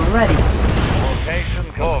missile ready. Location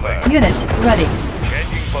confirmed. Unit ready.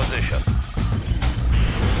 Changing position.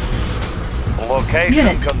 Location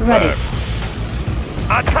Unit confirmed. ready.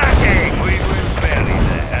 Attacking! We will bury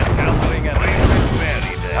them. And countering enemy. We will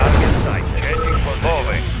bury them. Target site. Changing position.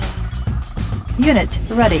 Moving. Unit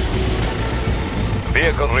ready.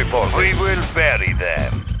 Vehicle report. We will bury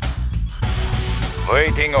them.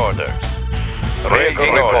 Waiting orders.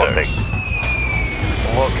 Vehicle reporting.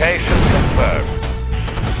 Location confirmed.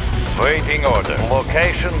 Waiting order.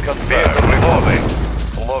 Location confirmed. Vehicle removing.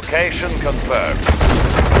 Location confirmed.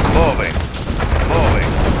 Moving.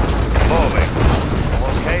 Moving. Moving.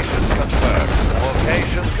 Location confirmed.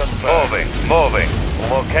 Location confirmed. Moving. Moving.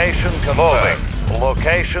 Location confirmed.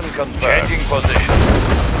 Location confirmed. Changing position.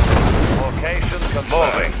 Location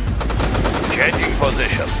confirmed. Changing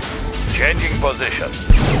position. Changing position.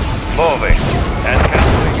 Moving. And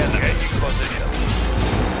countering and changing position.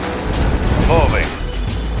 Moving.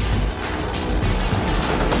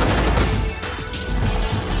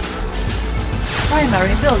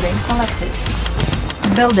 Primary building selected.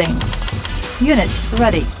 Building. Unit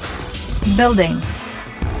ready. Building.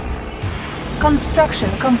 Construction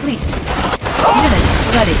complete. Unit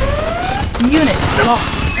ready. Unit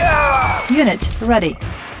lost. Unit ready.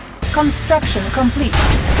 Construction complete.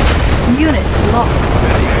 Unit lost.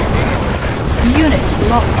 Unit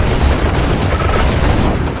lost.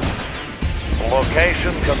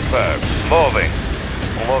 Location confirmed. Moving.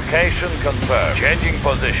 Location confirmed. Changing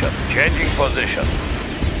position. Changing position.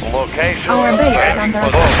 Location Our base is confirmed. under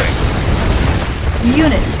attack. Moving.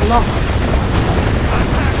 Unit lost.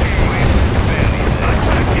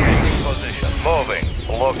 Changing position. Moving.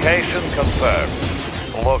 Location confirmed.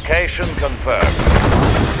 Location confirmed.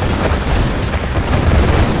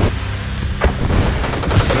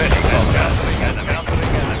 Ready, countering enemy.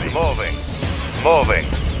 Moving. Moving.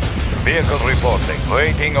 Vehicle reporting.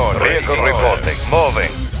 Waiting order. Vehicle reporting.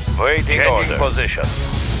 Moving. Waiting order. Position.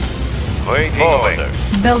 Waiting order.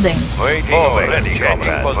 Building. Waiting order. Ready,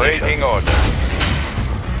 comrade. Waiting order.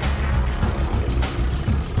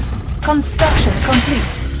 Construction complete.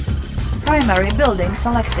 Primary building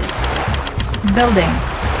selected. Building.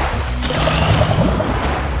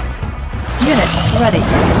 Unit ready.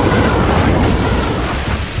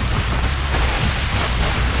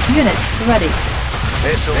 Unit ready.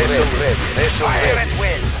 Vessel ready. Vessel Fire ready. at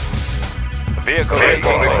will. Vehicle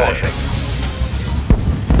reporting.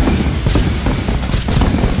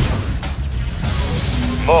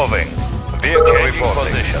 Moving. Vehicle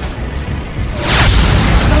reporting. Position.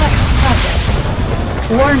 Select target.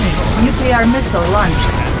 Warning, nuclear missile launched.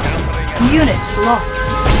 Unit lost.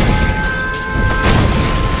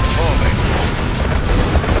 Moving.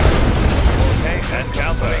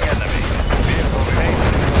 Encountering enemy. Vehicle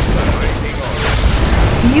reporting.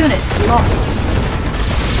 Unit lost.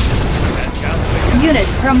 Encountering Unit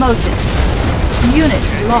promoted. Unit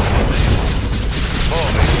lost.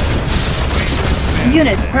 moving.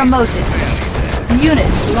 Unit promoted.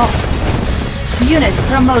 Unit lost. Unit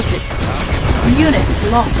promoted. Unit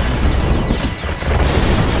lost.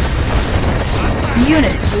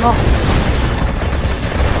 Unit lost.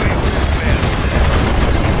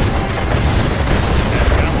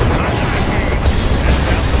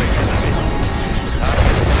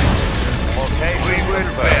 Okay, we will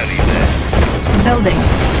bury them. Building.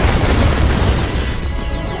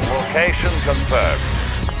 Location confirmed.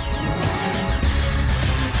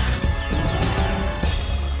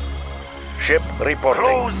 Ship reporting.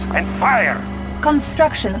 Close and fire.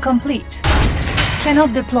 Construction complete.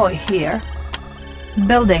 Cannot deploy here.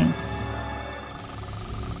 Building.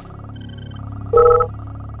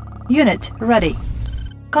 Unit ready.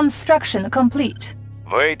 Construction complete.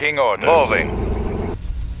 Waiting order. Moving.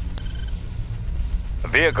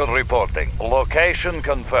 Vehicle reporting. Location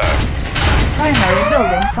confirmed. Primary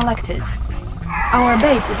building selected. Our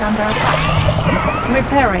base is under attack.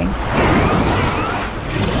 Repairing.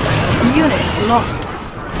 Unit lost.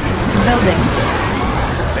 Building.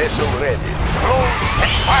 Vessel ready. Close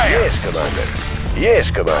and fire. Yes, Commander.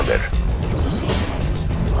 Yes, Commander.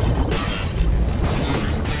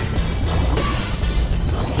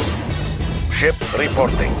 Ship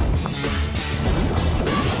reporting.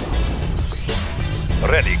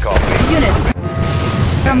 Ready, copy. Unit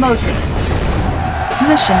promoted.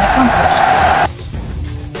 Mission accomplished.